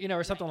friends that I have,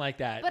 or something like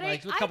that. But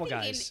like with a I couple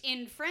think guys.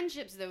 in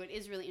friendships, though, it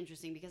is really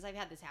interesting because I've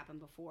had this happen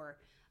before,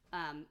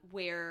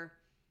 where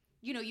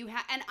you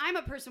have, and I'm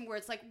a person where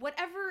it's like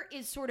whatever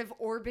is sort of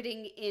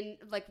orbiting in,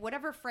 like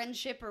whatever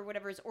friendship or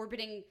whatever is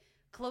orbiting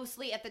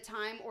closely at the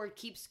time or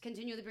keeps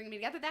continually bringing me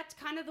together. That's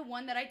kind of the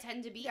one that I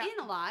tend to be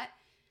in a lot.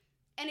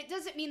 And it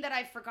doesn't mean that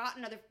I've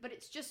forgotten but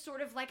it's just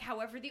sort of like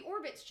however the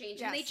orbits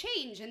change and they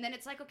change. And then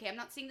it's like, okay, I'm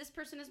not seeing this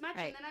person as much.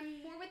 And then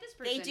I'm more with this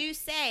person. They do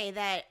say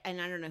that,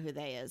 and I don't know who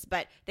they is,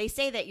 but they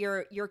say that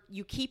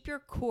you keep your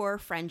core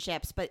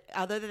friendships, but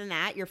other than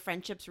that, your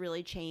friendships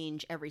really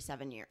change every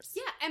 7 years.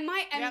 Yeah. And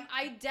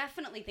I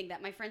definitely think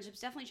that my friendships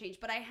definitely change,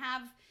 but I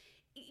have,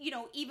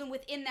 even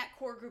within that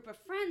core group of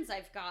friends,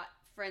 I've got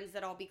friends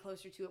that I'll be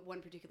closer to at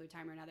one particular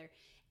time or another.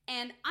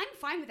 And I'm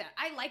fine with that.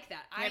 I like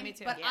that. Me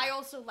too. But I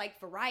also like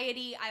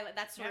variety.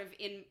 That's sort of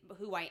in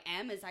who I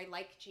am, is I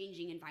like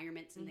changing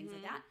environments and things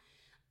like that.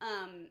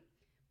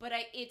 But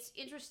it's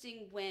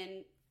interesting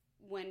when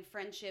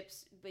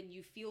friendships, when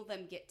you feel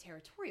them get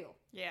territorial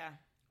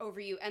over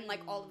you. And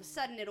like all of a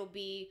sudden it'll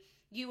be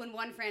you and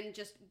one friend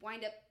just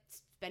wind up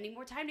spending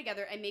more time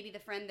together. And maybe the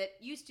friend that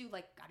used to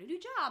like got a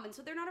new job. And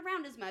so they're not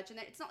around as much. And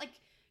it's not like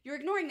you're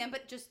ignoring them,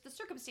 but just the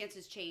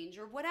circumstances change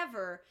or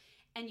whatever.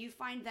 And you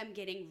find them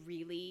getting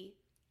really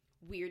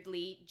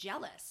weirdly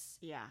jealous.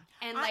 Yeah.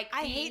 And I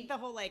hate the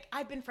whole like,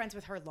 I've been friends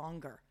with her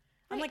longer.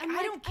 I'm like,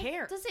 I don't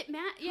care. Does it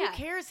matter? Who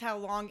cares how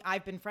long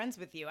I've been friends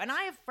with you? And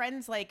I have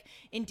friends like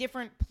in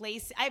different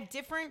places. I have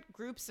different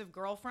groups of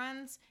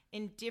girlfriends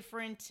in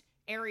different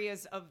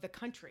areas of the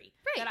country.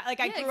 Right. That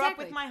I grew up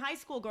with my high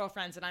school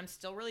girlfriends and I'm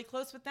still really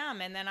close with them.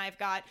 And then I've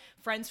got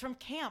friends from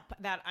camp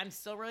that I'm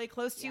still really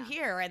close to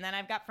here. And then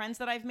I've got friends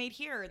that I've made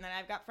here. And then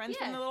I've got friends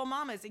from the Little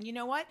Mamas. And you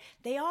know what?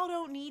 They all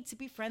don't need to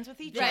be friends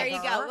with each other. There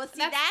you go. Well,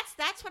 see,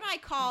 that's what I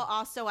call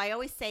also, I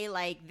always say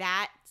like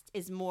that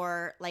is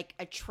more like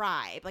a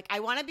tribe. Like I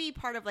want to be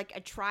part of like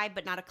a tribe,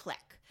 but not a clique.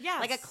 Yes.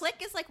 Like a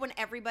clique is like when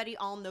everybody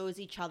all knows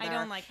each other. I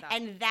don't like that.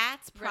 And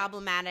that's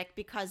problematic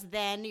because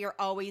then you're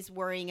always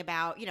worrying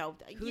about,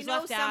 who's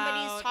left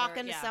somebody's out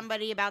talking to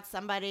somebody about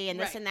somebody and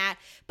this and that.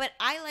 But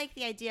I like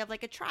the idea of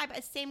like a tribe,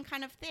 a same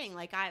kind of thing.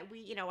 Like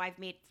I've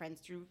made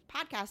friends through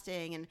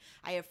podcasting and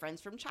I have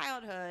friends from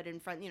childhood and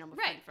friends,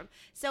 from.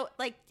 So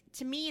like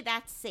to me,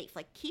 that's safe.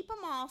 Like keep them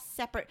all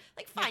separate.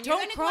 Like fine.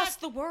 Don't cross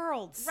the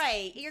worlds.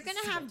 Right. You're going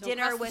to have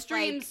dinner with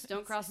streams.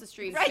 Don't cross the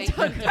streams. Right.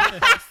 Don't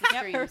cross the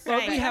streams.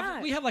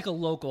 Well, we have like a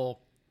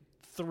local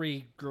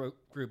 3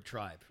 group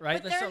tribe,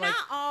 right? But they're not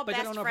all but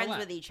they best don't friends overlap.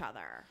 with each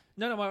other.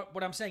 No.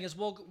 What I'm saying is,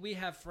 we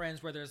have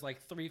friends where there's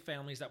like 3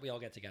 families that we all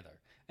get together,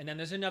 and then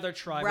there's another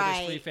tribe where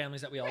there's 3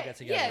 families that we all get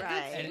together. Yeah,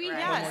 Right. And we one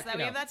have more,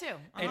 we have that too.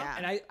 And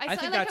I I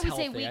think like that's how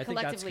we healthy. say we I think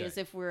that's collectively good. as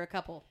if we're a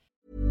couple.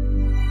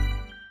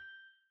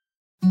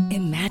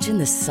 Imagine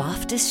the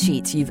softest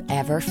sheets you've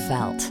ever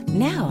felt.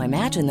 Now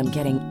imagine them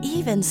getting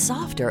even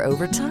softer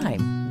over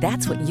time.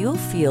 That's what you'll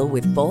feel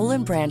with Boll &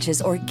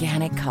 Branch's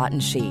organic cotton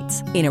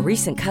sheets. In a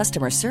recent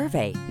customer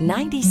survey,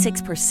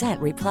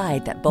 96%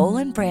 replied that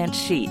Boll & Branch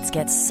sheets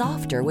get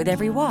softer with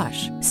every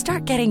wash.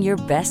 Start getting your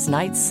best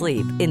night's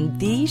sleep in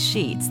these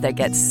sheets that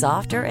get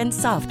softer and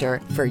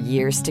softer for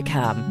years to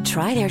come.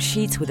 Try their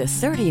sheets with a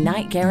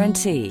 30-night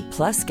guarantee.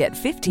 Plus, get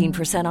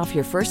 15% off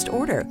your first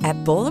order at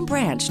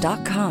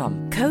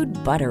bollandbranch.com. Code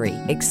BUTTERY.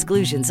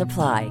 Exclusions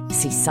apply.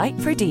 See site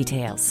for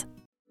details.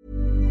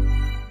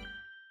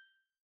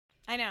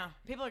 I know.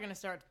 People are going to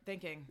start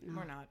thinking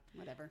we're not.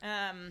 Whatever.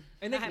 And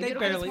they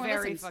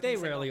very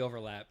rarely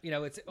overlap.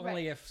 It's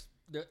only if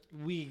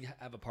we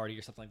have a party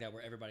or something like that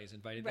where everybody's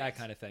invited, that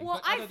kind of thing.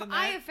 Well, but other than that,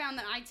 I have found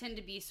that I tend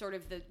to be sort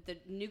of the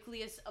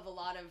nucleus of a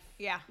lot of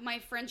my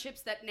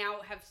friendships that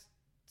now have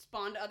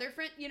spawned other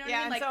friends. You know what I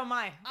mean? And Like, so am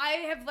I. I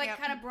have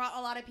kind of brought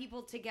a lot of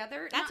people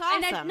together. That's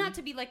And awesome. not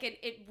to be like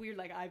it weird,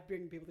 like I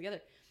bring people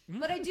together,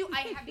 but I do.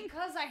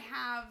 Because I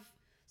have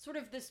sort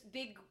of this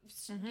big,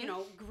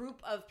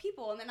 group of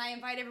people, and then I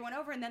invite everyone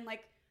over, and then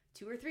like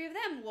 2 or 3 of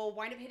them will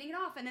wind up hitting it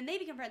off, and then they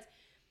become friends.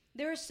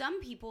 There are some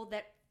people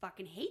that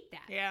fucking hate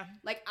that. Yeah.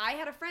 Like I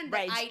had a friend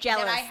Right, that it's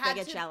jealous. that I They had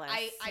get to, jealous.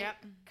 I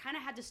Yep. kind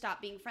of had to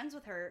stop being friends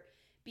with her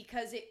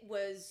because it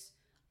was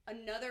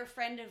another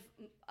friend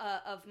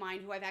of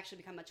mine who I've actually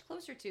become much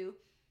closer to.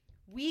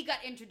 We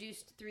got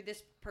introduced through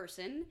this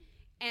person,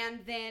 and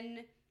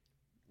then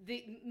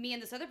me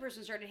and this other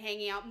person started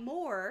hanging out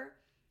more,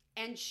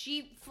 and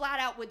she flat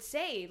out would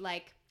say,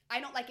 like, I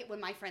don't like it when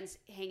my friends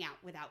hang out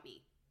without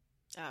me.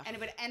 Ugh.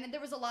 And then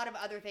there was a lot of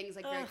other things,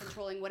 like very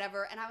controlling,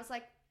 whatever, and I was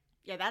like,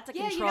 Yeah, that's a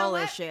Yeah, you control know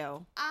what?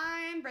 issue.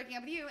 I'm breaking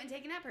up with you and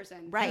taking that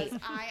person. Right.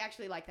 Because I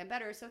actually like them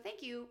better, so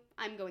thank you.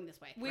 I'm going this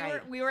way.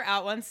 We were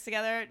out once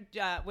together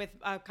with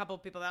a couple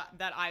of people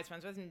that I was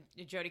friends with, and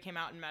Jody came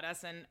out and met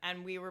us,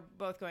 and we were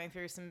both going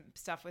through some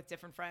stuff with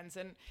different friends,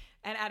 and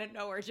out of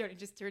nowhere, Jody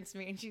just turns to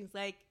me and she was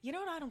like, "You know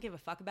what I don't give a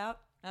fuck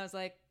about?" I was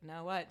like,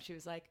 "No, what?" She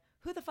was like,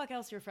 "Who the fuck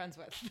else you're friends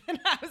with?" And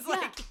I was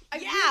like, I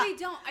 "Yeah, really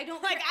don't. I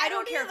don't Like, care. I I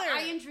don't don't care if either.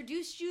 I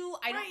introduced you.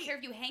 I don't Right. care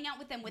if you hang out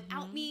with them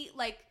without me.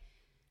 Like,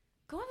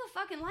 go have a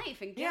fucking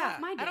life and get Yeah, off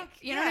my I dick. don't-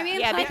 You know what I mean?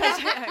 Yeah, Like, because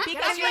Get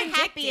because on you're your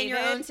happy dick, in your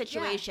David. own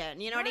situation.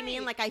 You know what I mean?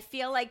 Right. Like I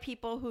feel like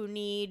people who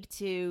need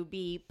to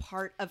be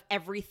part of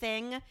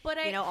everything, But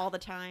all the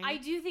time. I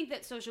do think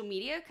that social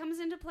media comes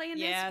into play in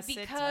Yes, this it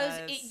because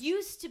does. it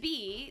used to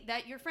be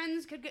that your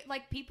friends could get,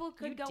 like people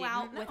could You go didn't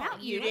out know.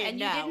 without You you, didn't and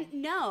know. you didn't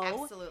know.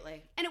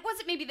 Absolutely. And it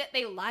wasn't maybe that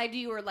they lied to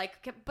you or like,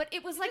 but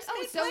it was like, just oh,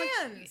 made so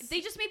plans.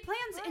 they just made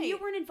plans and you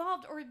Right. weren't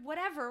involved or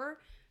whatever.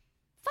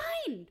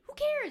 Fine, who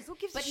cares? Who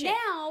gives a but shit?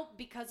 now,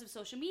 because of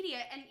social media,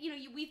 and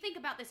we think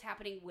about this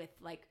happening with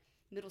like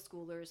middle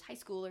schoolers, high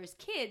schoolers,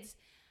 kids,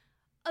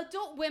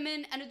 adult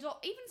women, and even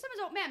some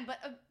adult men,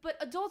 but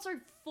adults are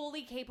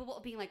fully capable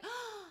of being like,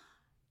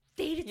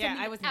 they did Yeah,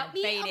 something I was without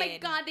me. Oh my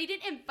invited. god, they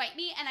didn't invite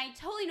me, and I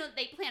totally know that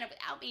they planned it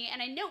without me, and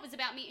I know it was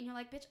about me. And you're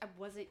like, bitch, I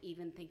wasn't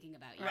even thinking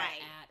about you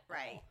Right. at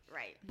Right. all.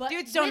 Right. But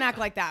Dudes don't with- act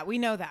like that. We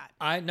know that.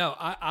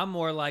 I'm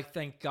more like,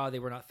 thank God they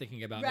were not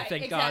thinking about me. Right,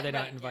 Thank God they exactly,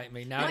 didn't right, invite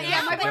me. No, Now I yeah,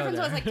 have my to go boyfriend's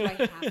there. always like,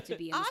 do I have to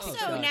be in this Also,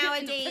 picture?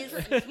 nowadays- Get in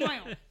the picture and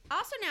smile.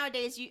 Also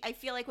nowadays, I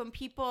feel like when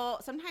people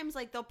sometimes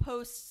like they'll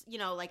post,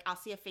 like I'll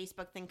see a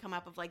Facebook thing come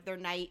up of like their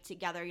night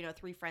together,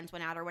 3 friends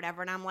went out or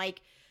whatever, and I'm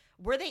like,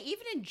 were they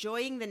even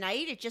enjoying the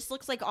night? It just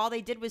looks like all they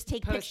did was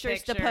take Post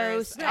pictures to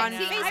pictures. post Right. on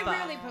See, Facebook. I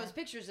rarely post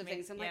pictures of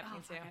things. I'm like, yeah, oh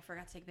me fuck, too. I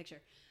forgot to take a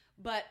picture.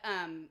 But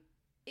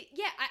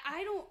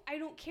I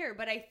don't care.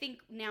 But I think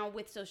now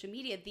with social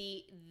media,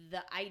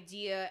 the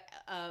idea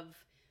of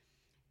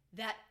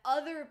that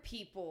other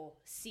people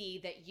see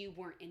that you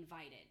weren't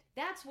invited.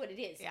 That's what it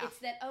is. Yeah. It's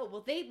that, oh,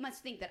 well, they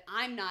must think that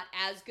I'm not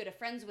as good of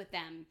friends with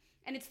them.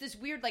 And it's this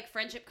weird like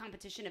friendship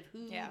competition of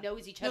who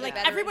knows each They're other like,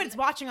 better. everyone's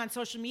watching on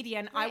social media,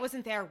 and I Right.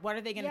 wasn't there. What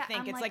are they going to Yeah, think?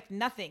 I'm It's like- like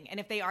nothing. And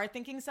if they are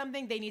thinking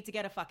something, they need to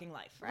get a fucking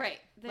life.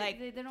 right. Like-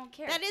 They don't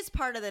care. That is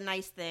part of the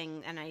nice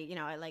thing, and I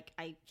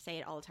say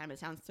it all the time. It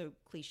sounds so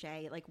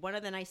cliche. Like one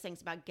of the nice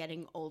things about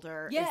getting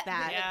older is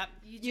that Yeah.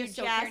 you you just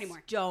don't care just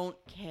anymore.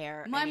 don't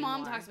care. My mom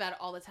anymore. talks about it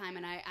all the time,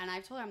 and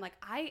I've told her, I'm like,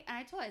 I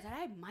said,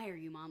 I admire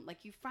you, Mom.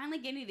 Like, you finally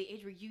getting to the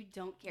age where you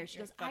don't care. She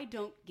goes, I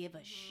don't give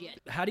a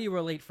shit. How do you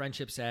relate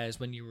friendships as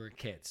when you were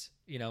kids?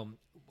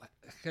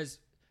 Because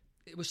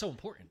it was so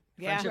important.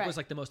 Yeah. Friendship Right. was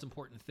like the most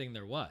important thing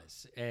there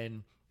was.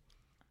 And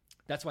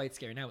that's why it's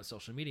scary now with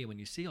social media when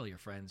you see all your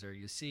friends or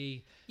you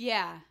see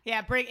Yeah.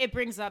 Yeah, it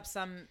brings up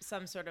some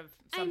sort of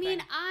something.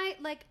 I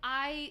mean,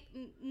 I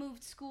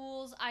moved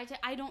schools. I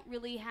don't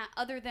really have,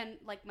 other than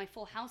like my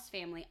full house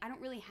family, I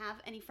don't really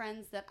have any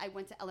friends that I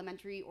went to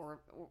elementary or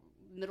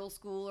middle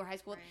school or high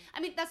school. Right. I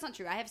mean, that's not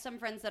true. I have some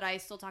friends that I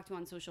still talk to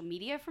on social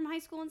media from high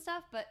school and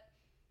stuff, but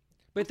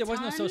But there was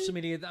no ton? social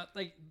media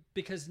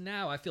because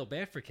now I feel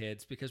bad for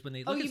kids because when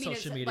they look you at mean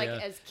social as, media,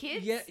 like, as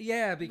kids?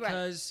 yeah,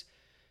 because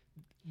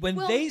when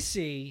Well- they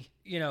see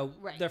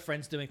Right. their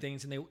friends doing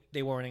things and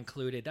they weren't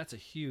included, that's a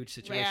huge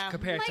situation Yeah.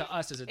 compared to Like,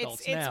 us as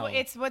adults it's now.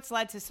 it's what's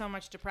led to so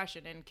much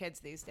depression in kids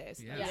these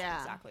days. Yeah. That's Yeah.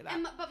 exactly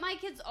that. But my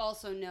kids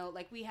also know,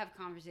 like, we have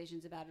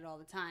conversations about it all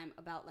the time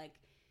about like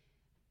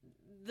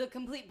the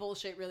complete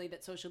bullshit really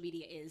that social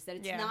media is, that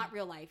it's Yeah. not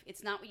real life,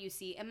 it's not what you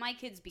see. And my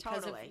kids,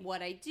 because Totally. of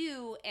what I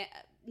do,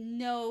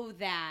 know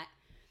that,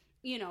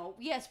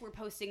 yes, we're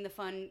posting the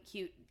fun,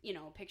 cute,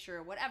 picture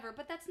or whatever,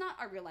 but that's not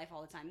our real life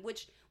all the time,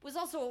 which was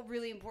also a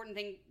really important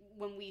thing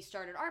when we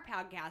started our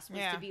podcast, was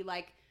Yeah. to be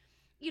like,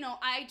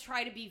 I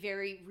try to be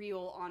very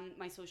real on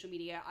my social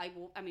media.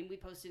 We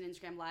posted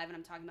Instagram Live and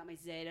I'm talking about my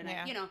zit and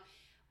Yeah.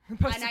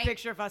 Post and a I-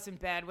 picture of us in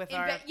bed with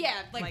our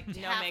like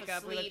no half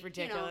makeup. We asleep, look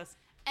ridiculous.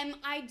 And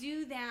I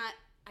do that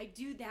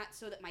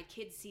so that my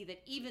kids see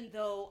that even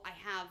though I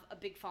have a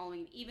big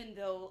following, even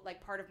though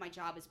like part of my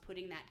job is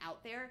putting that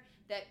out there,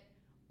 that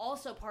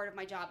also part of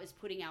my job is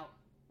putting out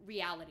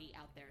reality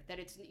out there, that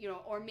it's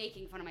or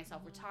making fun of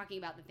myself. We're talking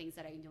about the things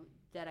that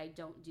I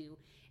don't do,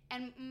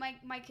 and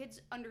my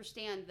kids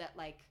understand that,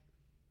 like,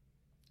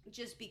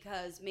 just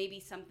because maybe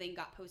something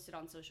got posted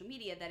on social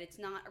media, that it's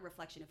not a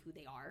reflection of who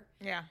they are.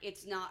 Yeah.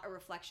 It's not a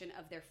reflection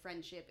of their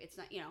friendship. It's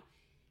not,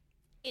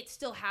 it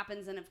still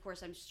happens, and of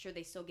course I'm sure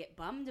they still get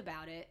bummed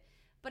about it,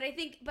 But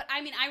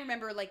I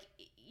remember like,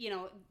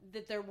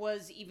 that there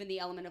was even the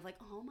element of like,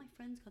 oh, my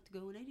friends got to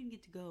go and I didn't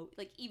get to go.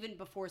 Like even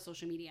before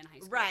social media in high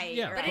school. Right.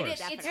 Yeah, But of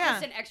it's course.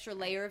 just an extra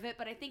layer of it.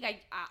 But I think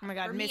Oh my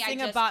God, for me, missing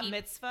I a just bat keep-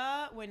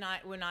 mitzvah when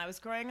I was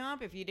growing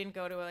up. If you didn't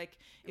go to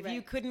you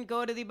Right. couldn't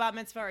go to the bat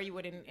mitzvah or you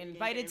wouldn't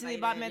invited to the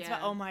bat invited, mitzvah.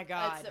 yeah. Oh my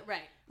God. That's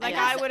right. Like, And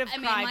I that's- would have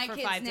cried my for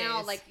kids 5 now,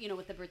 days. like,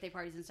 with the birthday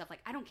parties and stuff, like,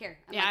 I don't care.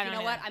 I'm Yeah, I like, you don't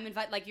know what?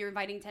 either. I'm you're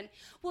inviting 10.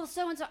 Well,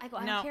 so-and-so. I go,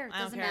 I No, don't care. It I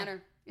don't doesn't care.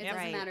 matter. It Yep.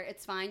 doesn't Right. matter.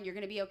 It's fine. You're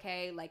going to be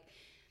okay. Like,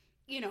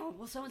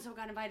 well, so-and-so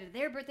got invited to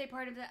their birthday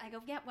party. I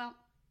go, yeah, well,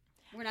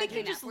 we're not think you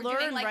doing that. just We're learn,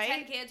 doing, like, right?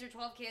 10 kids or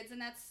 12 kids,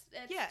 and that's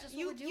just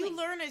what we're doing. You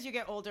learn as you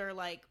get older,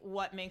 like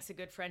what makes a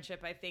good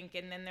friendship, I think.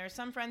 And then there's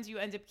some friends you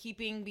end up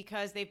keeping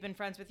because they've been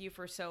friends with you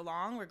for so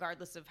long,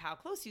 regardless of how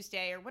close you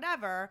stay or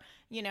whatever.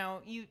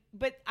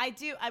 But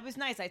I was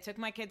nice. I took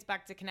my kids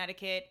back to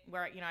Connecticut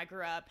where, I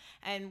grew up,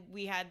 and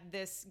we had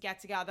this get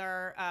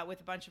together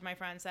with a bunch of my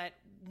friends, that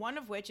one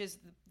of which is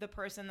the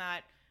person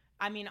that,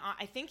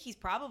 I think he's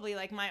probably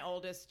like my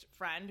oldest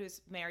friend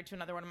who's married to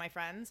another one of my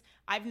friends.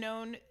 I've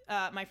known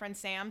my friend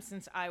Sam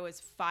since I was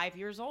 5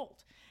 years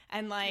old.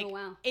 And like, Oh,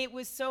 wow. it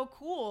was so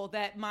cool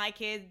that my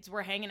kids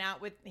were hanging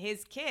out with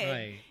his kid,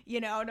 Right.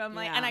 And I'm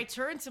like, Yeah. and I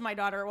turned to my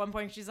daughter at one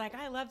point. She's like,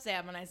 I love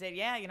Sam. And I said,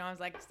 yeah, I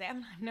was like, Sam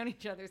and I've known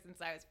each other since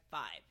I was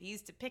 5. He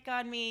used to pick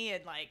on me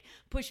and like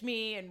push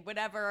me and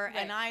whatever. Right.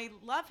 And I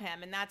love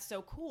him. And that's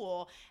so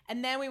cool.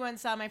 And then we went and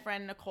saw my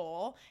friend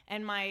Nicole,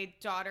 and my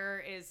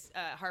daughter is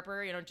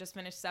Harper, just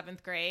finished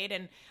 7th grade.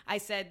 And I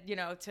said,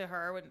 to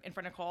her in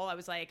front of Nicole, I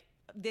was like,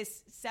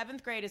 this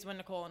 7th grade is when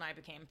Nicole and I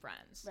became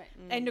friends. Right.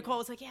 And Nicole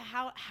was like, yeah,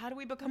 how do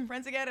we become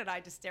friends again? And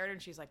I just stared at her,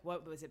 and she's like,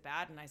 what, was it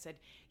bad? And I said,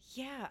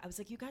 yeah. I was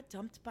like, you got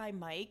dumped by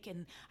Mike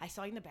and I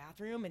saw you in the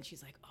bathroom. And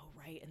she's like, oh,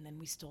 right. And then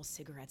we stole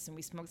cigarettes and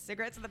we smoked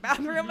cigarettes in the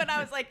bathroom. And I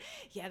was like,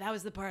 yeah, that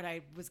was the part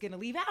I was going to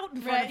leave out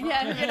in front of her.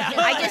 Yeah.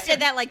 I just did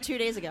that like 2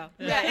 days ago.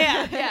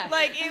 Yeah.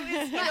 Like it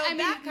was,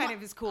 that kind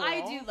of is cool. I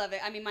do love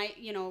it. I mean,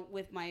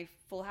 with my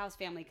Full House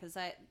family, because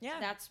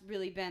that's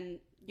really been.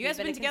 You guys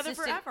have been a together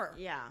consistent forever.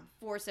 Yeah.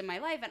 force in my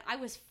life, and I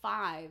was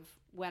 5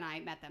 when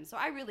I met them, so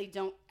I really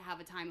don't have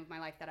a time of my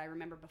life that I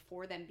remember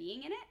before them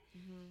being in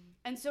it.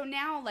 And so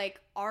now, like,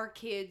 our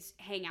kids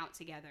hang out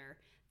together.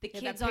 The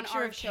kids that on picture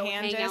our of show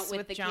hang Candace out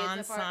with the John's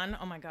kids of our, son.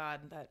 Oh my God,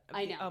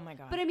 I know. Oh my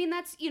God. But I mean,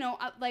 that's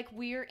like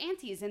we're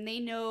aunties, and they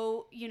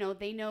know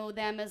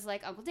them as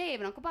like Uncle Dave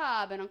and Uncle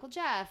Bob and Uncle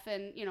Jeff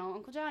and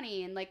Uncle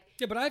Johnny and like.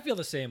 Yeah, but I feel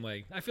the same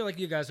way. I feel like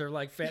you guys are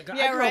like I grew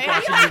right.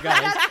 up watching you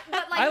guys.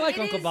 But, I like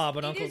it Uncle is- Bob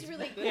and Uncle. It is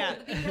really cool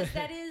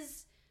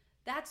because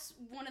that's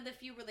one of the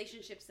few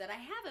relationships that I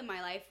have in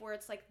my life where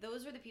it's like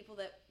those are the people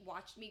that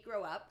watched me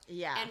grow up.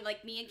 Yeah. And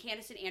like me and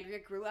Candace and Andrea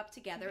grew up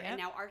together, and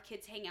now our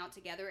kids hang out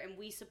together, and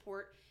we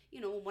support.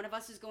 When one of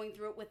us is going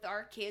through it with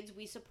our kids,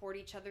 we support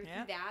each other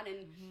through that.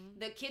 And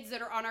the kids that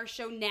are on our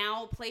show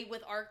now play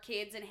with our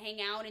kids and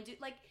hang out and do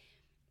like.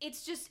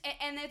 It's just,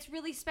 and it's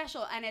really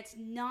special, and it's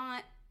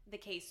not the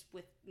case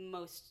with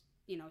most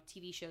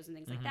TV shows and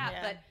things like that,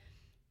 but.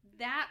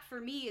 That for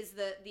me is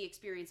the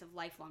experience of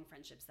lifelong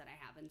friendships that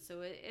I have, and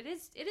so it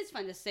is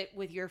fun to sit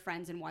with your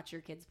friends and watch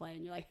your kids play,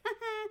 and you're like,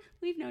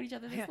 we've known each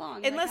other this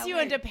long. Unless like, you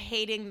end up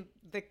hating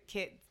the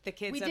kids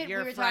we of did. your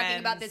We were friends. talking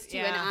about this too,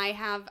 and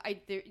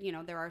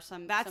there are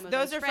some. That's some of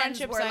those are friends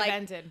friendships where, I've like,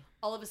 ended.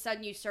 all of a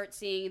sudden you start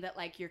seeing that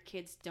like your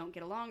kids don't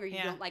get along, or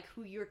you don't like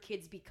who your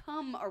kids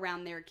become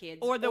around their kids,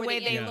 Or the way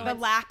the influence.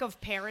 lack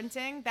of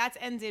parenting. That's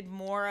ended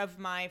more of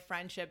my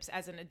friendships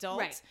as an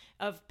adult, Right.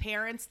 of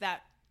parents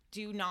that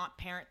do not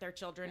parent their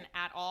children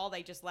at all.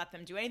 They just let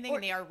them do anything,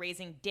 and they are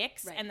raising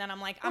dicks. Right. And then I'm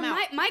like, Or I'm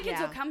out. my kids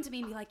Yeah. will come to me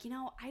and be like,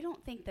 I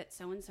don't think that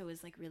so and so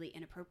is like really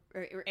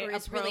inappropriate, or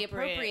is Appropriate, really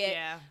appropriate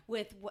yeah.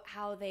 with what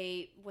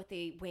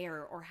they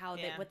wear, or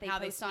what they how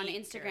they post on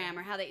speak, Instagram, or-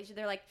 or how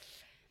they're like,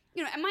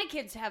 and my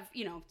kids have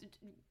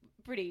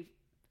pretty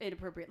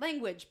inappropriate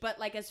language, but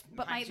like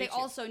they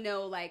also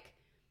know like.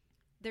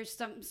 There's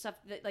some stuff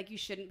that like you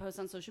shouldn't post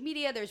on social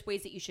media. There's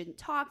ways that you shouldn't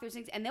talk. There's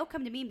things, and they'll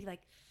come to me and be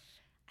like,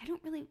 I don't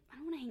want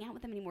to hang out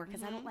with them anymore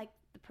because I don't like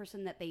the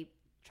person that they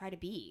try to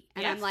be.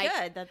 And I'm like,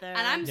 good that they're.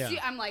 and I'm Yeah.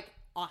 I'm like,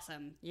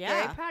 awesome,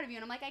 Yeah. very proud of you.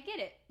 And I'm like, I get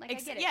it, I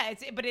get it. Yeah,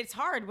 but it's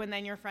hard when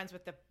then you're friends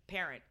with the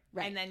parent.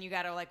 Right. And then you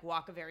got to like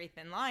walk a very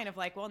thin line of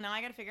like, well, now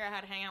I got to figure out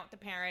how to hang out with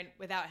the parent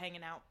without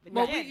hanging out with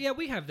Well, the kid.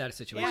 we have that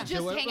situation. Or just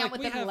too, where, hang out like,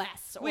 with we them have-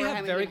 less, We or have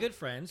having, very you know- good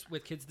friends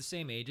with kids the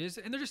same ages,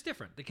 and they're just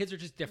different. The kids are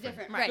just different.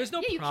 Different, right. There's no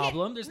Yeah, you can't-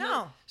 problem. There's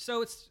No.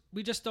 So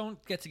we just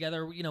don't get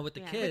together, with the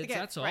kids. With the kids,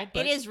 That's all. right.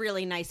 But It is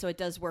really nice, so it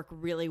does work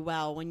really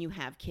well when you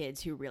have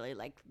kids who really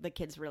the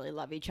kids really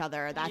love each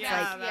other. That's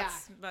yeah, like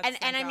that's and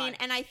thank I mean, God.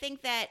 and I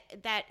think that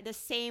the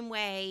same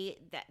way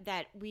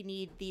that we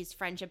need these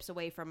friendships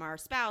away from our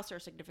spouse or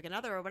significant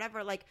significant other or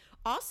whatever. Like,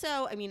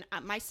 also, I mean,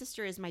 my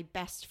sister is my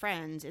best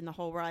friend in the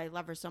whole world. I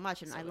love her so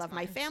much, and I love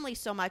my family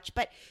so much.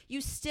 But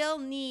you still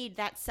need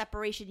that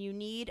separation. You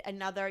need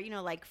another, you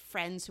know, like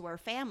friends who are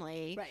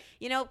family, Right.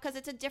 you know, because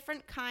it's a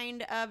different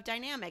kind of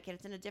dynamic, and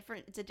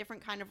it's a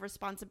different kind of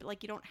responsibility.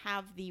 Like, you don't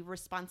have the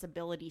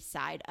responsibility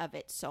side of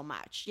it so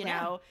much, you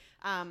know.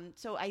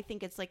 So I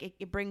think it's like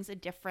it brings a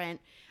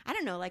different. I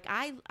don't know. Like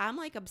I'm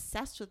like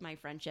obsessed with my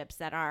friendships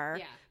that are,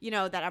 you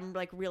know, that I'm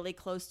like really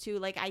close to.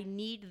 Like I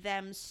need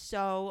them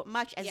so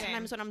much. And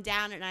sometimes when I'm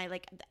down and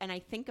I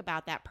think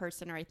about that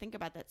person or I think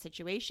about that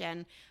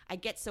situation, I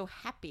get so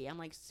happy. I'm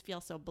like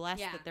feel so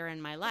blessed that they're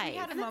in my life. We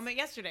had a moment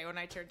yesterday when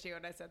I turned to you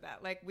and I said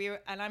that. Like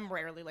and I'm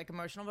rarely like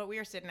emotional, but we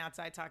were sitting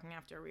outside talking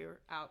after we were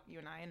out, you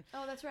and I. And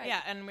oh, that's right.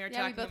 Yeah, and we were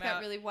talking we both about got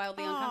really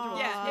wildly uncomfortable.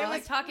 Yeah, we were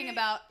like talking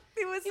about.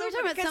 It was we were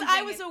so talking about because something.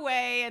 I was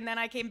away and then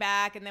I came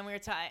back and then we were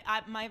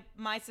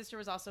my sister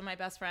was also my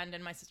best friend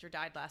and my sister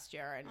died last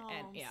year and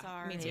yeah,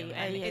 sorry. me too.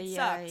 And it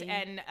sucked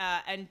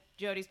and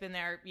Jody's been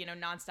there, you know,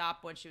 nonstop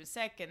when she was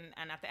sick and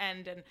at the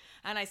end and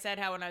I said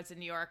how when I was in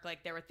New York,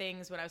 like there were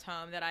things when I was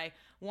home that I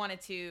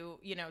wanted to,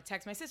 you know,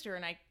 text my sister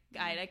and I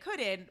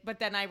couldn't, but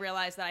then I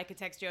realized that I could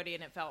text Jody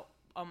and it felt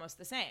almost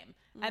the same.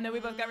 And then we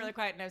both got really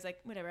quiet and I was like,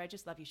 whatever, I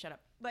just love you, shut up.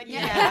 Like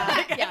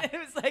it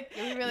was like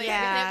we really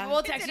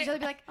we'll text each other and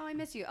be like, oh, I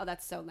miss you. Oh,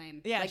 that's so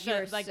lame. Yeah, like,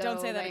 sure. Like so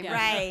don't say that lame. again.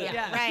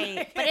 Right,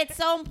 right. But it's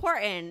so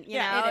important, you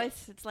know. it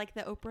It's like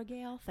the Oprah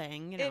Gail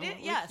thing, you know. It is, Like,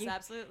 yes,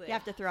 absolutely. You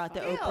have to throw out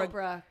the Gail.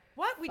 Oprah.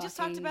 What? We just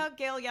talked Fucking- about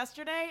Gail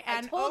yesterday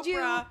and I told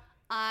Oprah. you.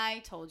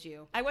 I told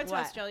you. I went to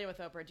What? Australia with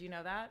Oprah. Do you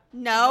know that?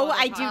 No,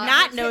 I do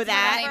not know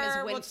that. name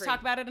is We'll Winfrey.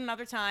 talk about it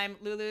another time.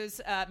 Lulu's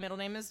middle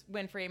name is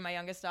Winfrey, my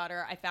youngest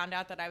daughter. I found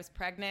out that I was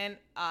pregnant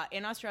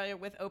in Australia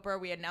with Oprah.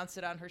 We announced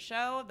it on her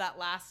show that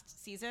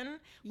last season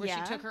where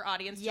she took her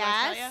audience to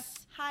Australia.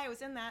 Hi, I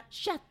was in that.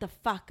 Shut the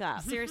fuck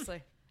up.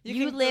 Seriously.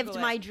 You can lived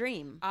Google my it.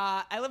 dream.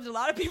 I lived a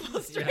lot of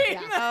people's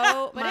dreams.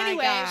 Oh But my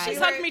anyway, God. She's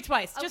hugged me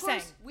twice. Of Just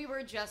course, saying. we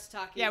were just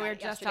talking Yeah, about we were it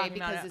just yesterday talking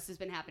about because it. this has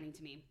been happening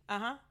to me.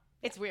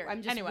 It's weird. I'm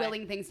just anyway.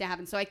 willing things to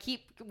happen. So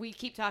we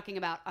keep talking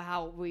about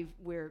how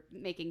we're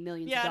making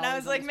millions Yeah, of and dollars I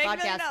was on like, this make $1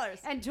 podcast million.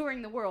 and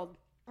touring the world.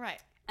 Right.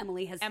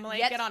 Emily has Emily,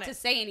 yet get on to it.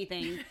 say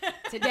anything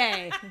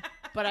today,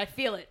 but I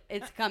feel it.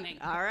 It's coming.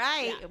 All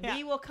right. Yeah.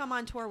 We will come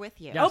on tour with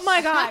you. Yes. Oh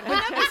my God.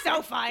 Wouldn't that be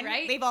so fun?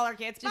 Right? Leave all our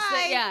kids. Just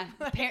Bye.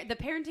 the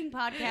parenting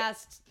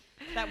podcast.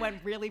 That went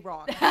really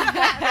wrong.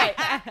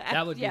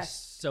 That would be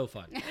Yes. so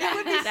fun. That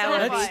would be so That would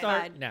fun. be Let's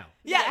start fun. now.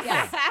 Yes.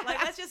 Yes.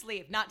 Like, let's just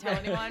leave. Not tell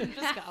anyone.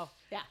 Just go.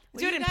 Yeah. Well,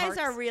 Do it you in guys parks.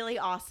 are really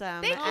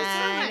awesome. Thank you so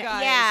And much,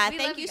 guys. Yeah, We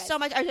thank love you you so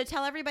guys. much.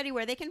 Tell everybody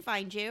where they can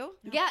find you.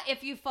 Yeah,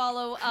 if you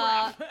follow,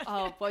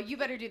 oh, well, you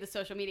better do the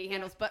social media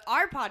handles. But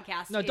our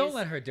podcast No, is, don't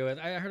let her do it.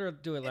 I heard her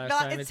do it last No,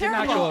 time. It it's did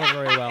not terrible. go over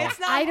very well. It's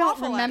not I don't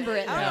awful at remember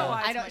it. I don't know No.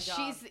 why I it's don't.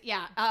 my job. She's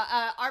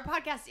our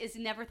podcast is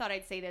Never Thought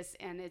I'd Say This,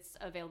 and it's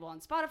available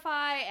on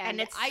Spotify And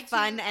it's iTunes,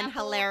 fun and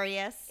Apple.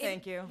 hilarious.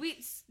 Thank you.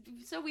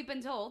 So we've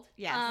been told.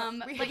 Yes.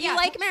 But If yeah, you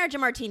like Marriage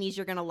and Martinis,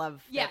 you're going to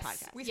love Yes. their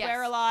podcast. We Yes.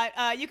 swear a lot.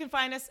 You can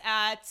find us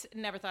at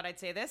Never Thought I'd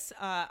Say This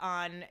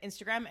on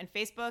Instagram and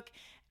Facebook.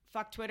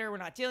 Fuck Twitter. We're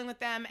not dealing with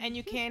them. And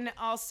you can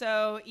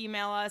also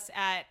email us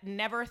at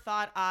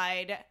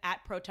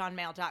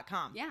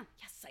neverthoughted@protonmail.com. Yeah.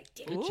 Yes, I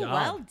did. Good Ooh, job.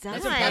 well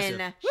That's done.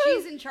 impressive.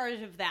 She's in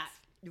charge of that.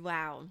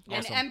 Wow.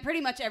 Awesome. And pretty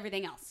much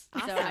everything else.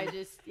 So I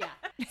just,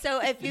 So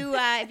if you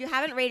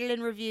haven't rated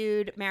and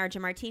reviewed Marriage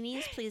and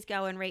Martinis, please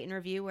go and rate and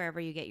review wherever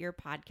you get your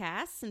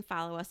podcasts and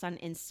follow us on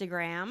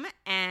Instagram.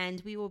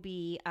 And we will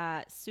be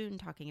soon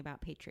talking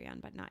about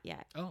Patreon, but not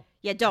yet. Oh.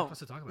 Yeah, don't. We're supposed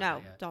to talk about no,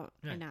 that yet. don't.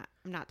 Yeah.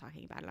 I'm not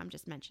talking about it. I'm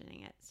just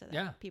mentioning it so that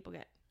Yeah. people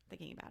get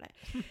thinking about it.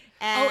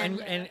 Oh,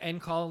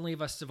 and call and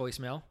leave us a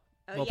voicemail.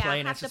 We'll yeah, play I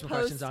and have answer to some post-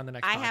 questions on the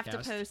next I podcast. have to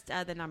post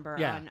the number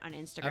Yeah. on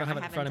Instagram. I don't have it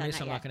in haven't front of me, done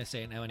so I'm that not yet. going to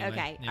say it now anyway.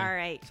 Okay, Yeah. all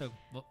right. So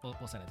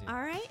we'll send it to you. All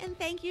right, and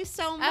thank you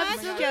so much,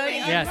 Absolutely. Jody.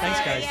 Yeah, thanks,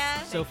 guys.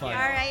 Yeah. So fun. All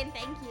right, and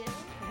thank you.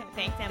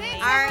 Thanks, Emily. All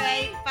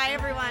right, bye,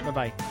 everyone.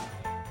 Bye-bye.